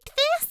he liked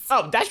this?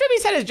 Oh, Dash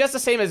Baby's head is just the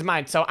same as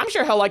mine, so I'm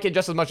sure he'll like it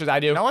just as much as I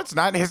do. No, it's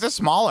not. His is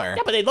smaller.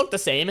 Yeah, but they look the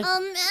same.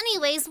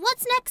 Anyways,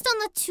 what's next on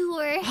the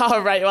tour?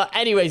 All right, well,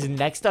 anyways,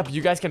 next up,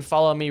 you guys can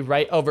follow me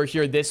right over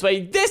here this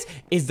way. This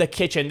is the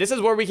kitchen. This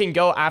is where we can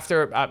go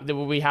after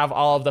we have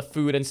all of the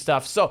food and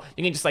stuff. So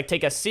you can just, like,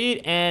 take a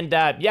seat and,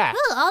 yeah.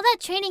 Ooh, all that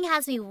training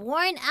has me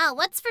worn out.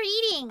 What's for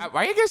eating?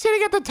 Why are you guys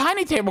sitting at the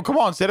tiny table? Come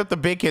on, sit at the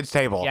big kids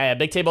table. Yeah,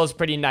 big table is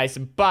pretty nice.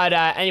 But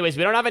anyways,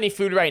 we don't have any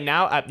food right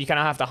now. You kind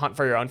of have to hunt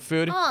for your own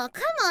food. Oh,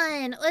 come on.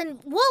 And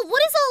whoa,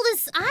 what is all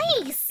this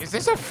ice? Is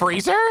this a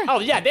freezer? Oh,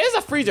 yeah, there's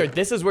a freezer.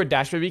 This is where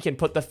Dash Baby can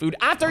put the food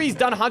after he's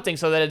done hunting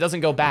so that it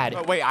doesn't go bad.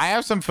 But wait, I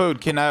have some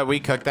food. Can we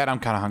cook that? I'm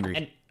kind of hungry.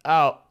 And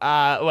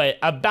wait,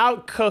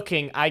 about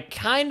cooking, I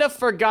kind of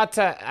forgot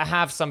to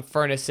have some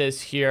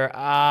furnaces here.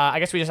 I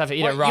guess we just have to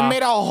eat it raw. You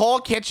made a whole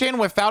kitchen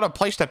without a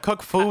place to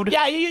cook food?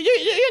 Yeah, you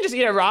can just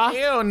eat it raw.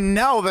 Ew,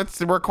 no, that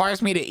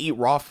requires me to eat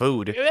raw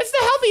food. It's the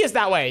healthiest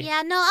that way.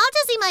 Yeah, no, I'll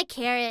just eat my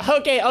carrot.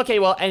 Okay,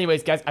 well,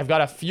 anyways, guys, I've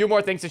got a few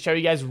more things to show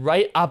you guys.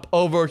 Right up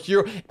over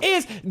here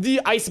is the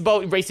ice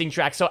boat racing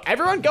track. So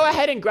everyone go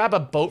ahead and grab a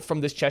boat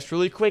from this chest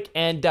really quick,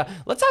 and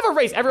let's have a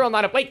race. Everyone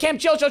line up. Wait, Cam,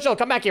 chill.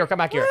 Come back here.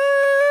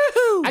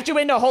 Actually,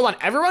 wait, no, hold on.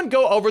 Everyone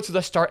go over to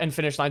the start and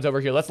finish lines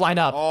over here. Let's line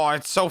up. Oh,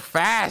 it's so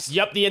fast.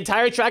 Yep, the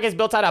entire track is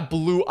built out of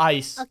blue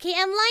ice. Okay,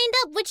 I'm lined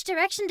up. Which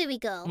direction do we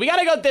go? We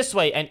gotta go this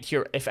way. And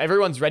here, if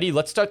everyone's ready,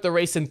 let's start the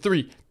race in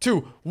 3,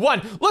 2,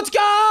 1. Let's go!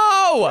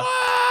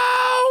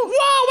 Whoa,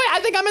 wait, I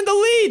think I'm in the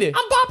lead.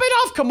 I'm popping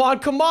off.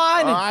 Come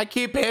on. I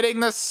keep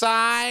hitting the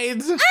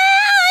sides. Ah,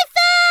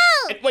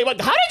 I fell! Wait,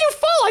 what? How did you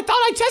fall? I thought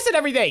I tested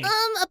everything.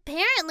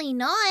 Apparently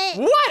not.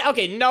 What?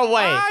 Okay, no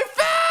way. I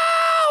fell!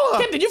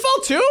 Kim, did you fall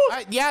too?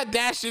 Yeah,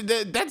 Dash,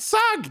 that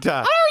sucked. How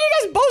are you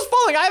guys both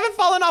falling? I haven't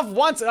fallen off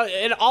once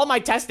in all my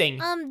testing.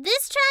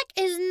 This track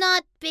is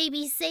not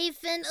baby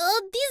safe, and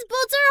these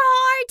boats are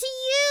hard to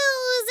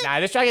use. Nah,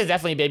 this track is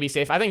definitely baby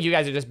safe. I think you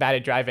guys are just bad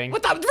at driving.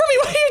 What the? Ruby,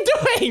 what are you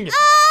doing?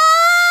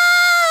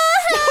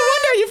 No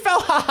wonder you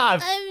fell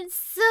off. I'm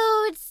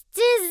so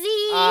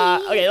dizzy.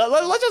 Okay,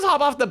 let's just hop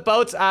off the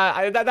boats.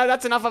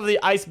 That's enough of the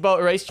ice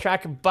boat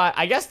racetrack. But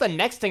I guess the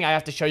next thing I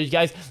have to show you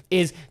guys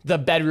is the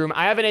bedroom.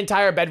 I have an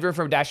entire bedroom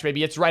from Dash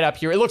Baby. It's right up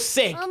here. It looks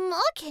sick.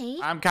 Okay.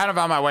 I'm kind of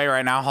on my way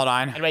right now. Hold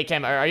on. And wait,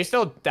 Kim, are you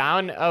still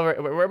down?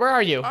 Where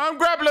are you? I'm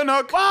grappling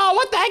hook. Whoa,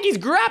 what the heck? He's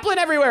grappling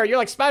everywhere. You're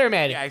like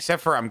Spider-Man. Yeah,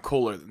 except for I'm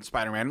cooler than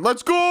Spider-Man.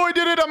 Let's go. I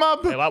did it. I'm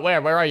up. Wait, what?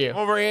 Where are you?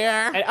 Over here.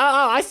 And,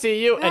 oh, I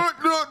see you. And,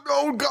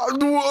 Oh,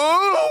 God.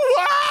 Whoa,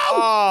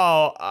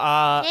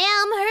 wow.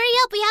 Cam, hurry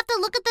up. We have to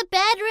look at the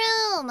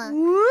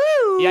bedroom.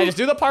 Woo. yeah, just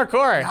do the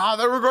parkour. Oh,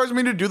 that requires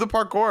me to do the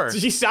parkour.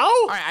 So?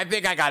 All right, I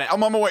think I got it.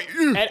 I'm on my way.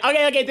 And,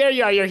 okay, there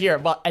you are. You're here.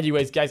 Well,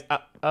 anyways, guys.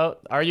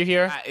 Are you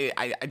here?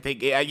 I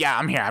think, yeah,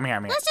 I'm here.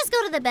 Let's just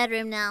go to the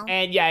bedroom now.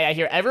 And yeah,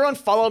 here. Everyone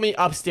follow me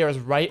upstairs.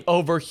 Right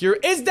over here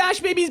is Dash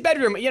Baby's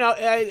bedroom. You know,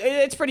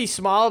 it's pretty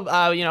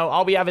small. You know,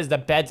 all we have is the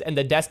beds and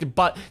the desk,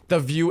 but the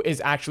view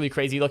is actually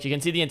crazy. Look, you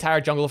can see the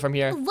entire jungle from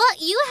here. What?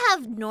 You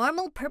have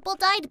normal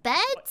purple-dyed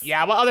beds?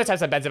 Yeah, what other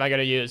types of beds am I going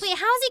to use? Wait,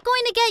 how is he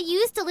going to get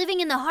used to living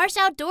in the harsh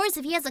outdoors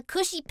if he has a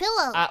cushy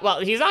pillow?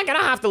 Well, he's not going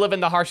to have to live in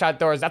the harsh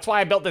outdoors. That's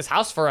why I built this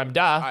house for him,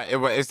 duh.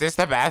 Is this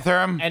the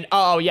bathroom? And,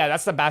 oh, yeah,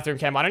 that's the bathroom,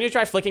 Cam. Why don't you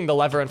try flicking the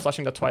lever and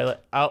flushing the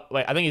toilet? Oh,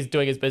 wait, I think he's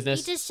doing his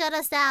business. He just shut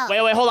us out. Wait,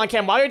 hold on,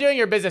 Cam. While you're doing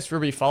your business,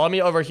 Ruby, follow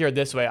me over here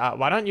this way.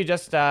 Why don't you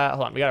just,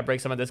 hold on, we gotta break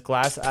some of this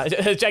glass.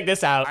 Check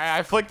this out.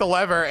 I flicked the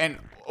lever and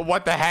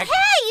what the heck?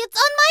 Hey, it's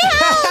on my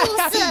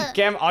house!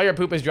 Cam, all your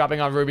poop is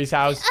dropping on Ruby's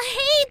house.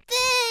 I hate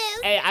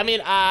this! Hey, I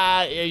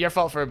mean, your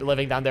fault for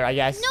living down there, I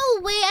guess.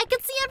 No way, I can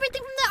see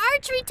everything from the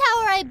archery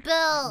tower I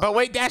built. But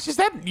wait, Dash, is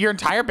that your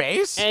entire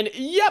base? And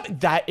yep,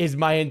 that is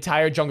my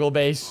entire jungle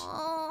base.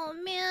 Oh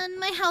man,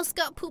 my house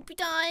got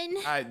pooped on.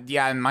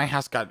 Yeah, and my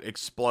house got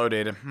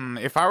exploded.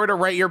 If I were to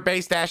rate your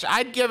base, Dash,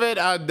 I'd give it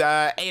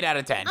a 8 out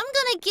of 10. I'm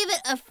gonna give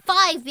it a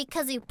 5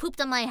 because he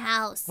pooped on my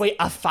house. Wait,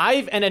 a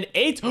 5 and an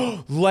 8?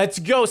 Let's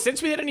go.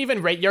 Since we didn't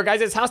even rate your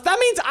guys' house, that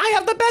means I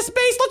have the best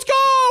base. Let's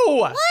go!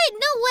 What?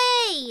 No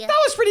way! That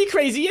was pretty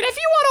crazy. And if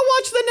you want to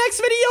watch the next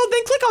video,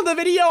 then click on the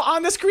video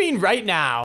on the screen right now.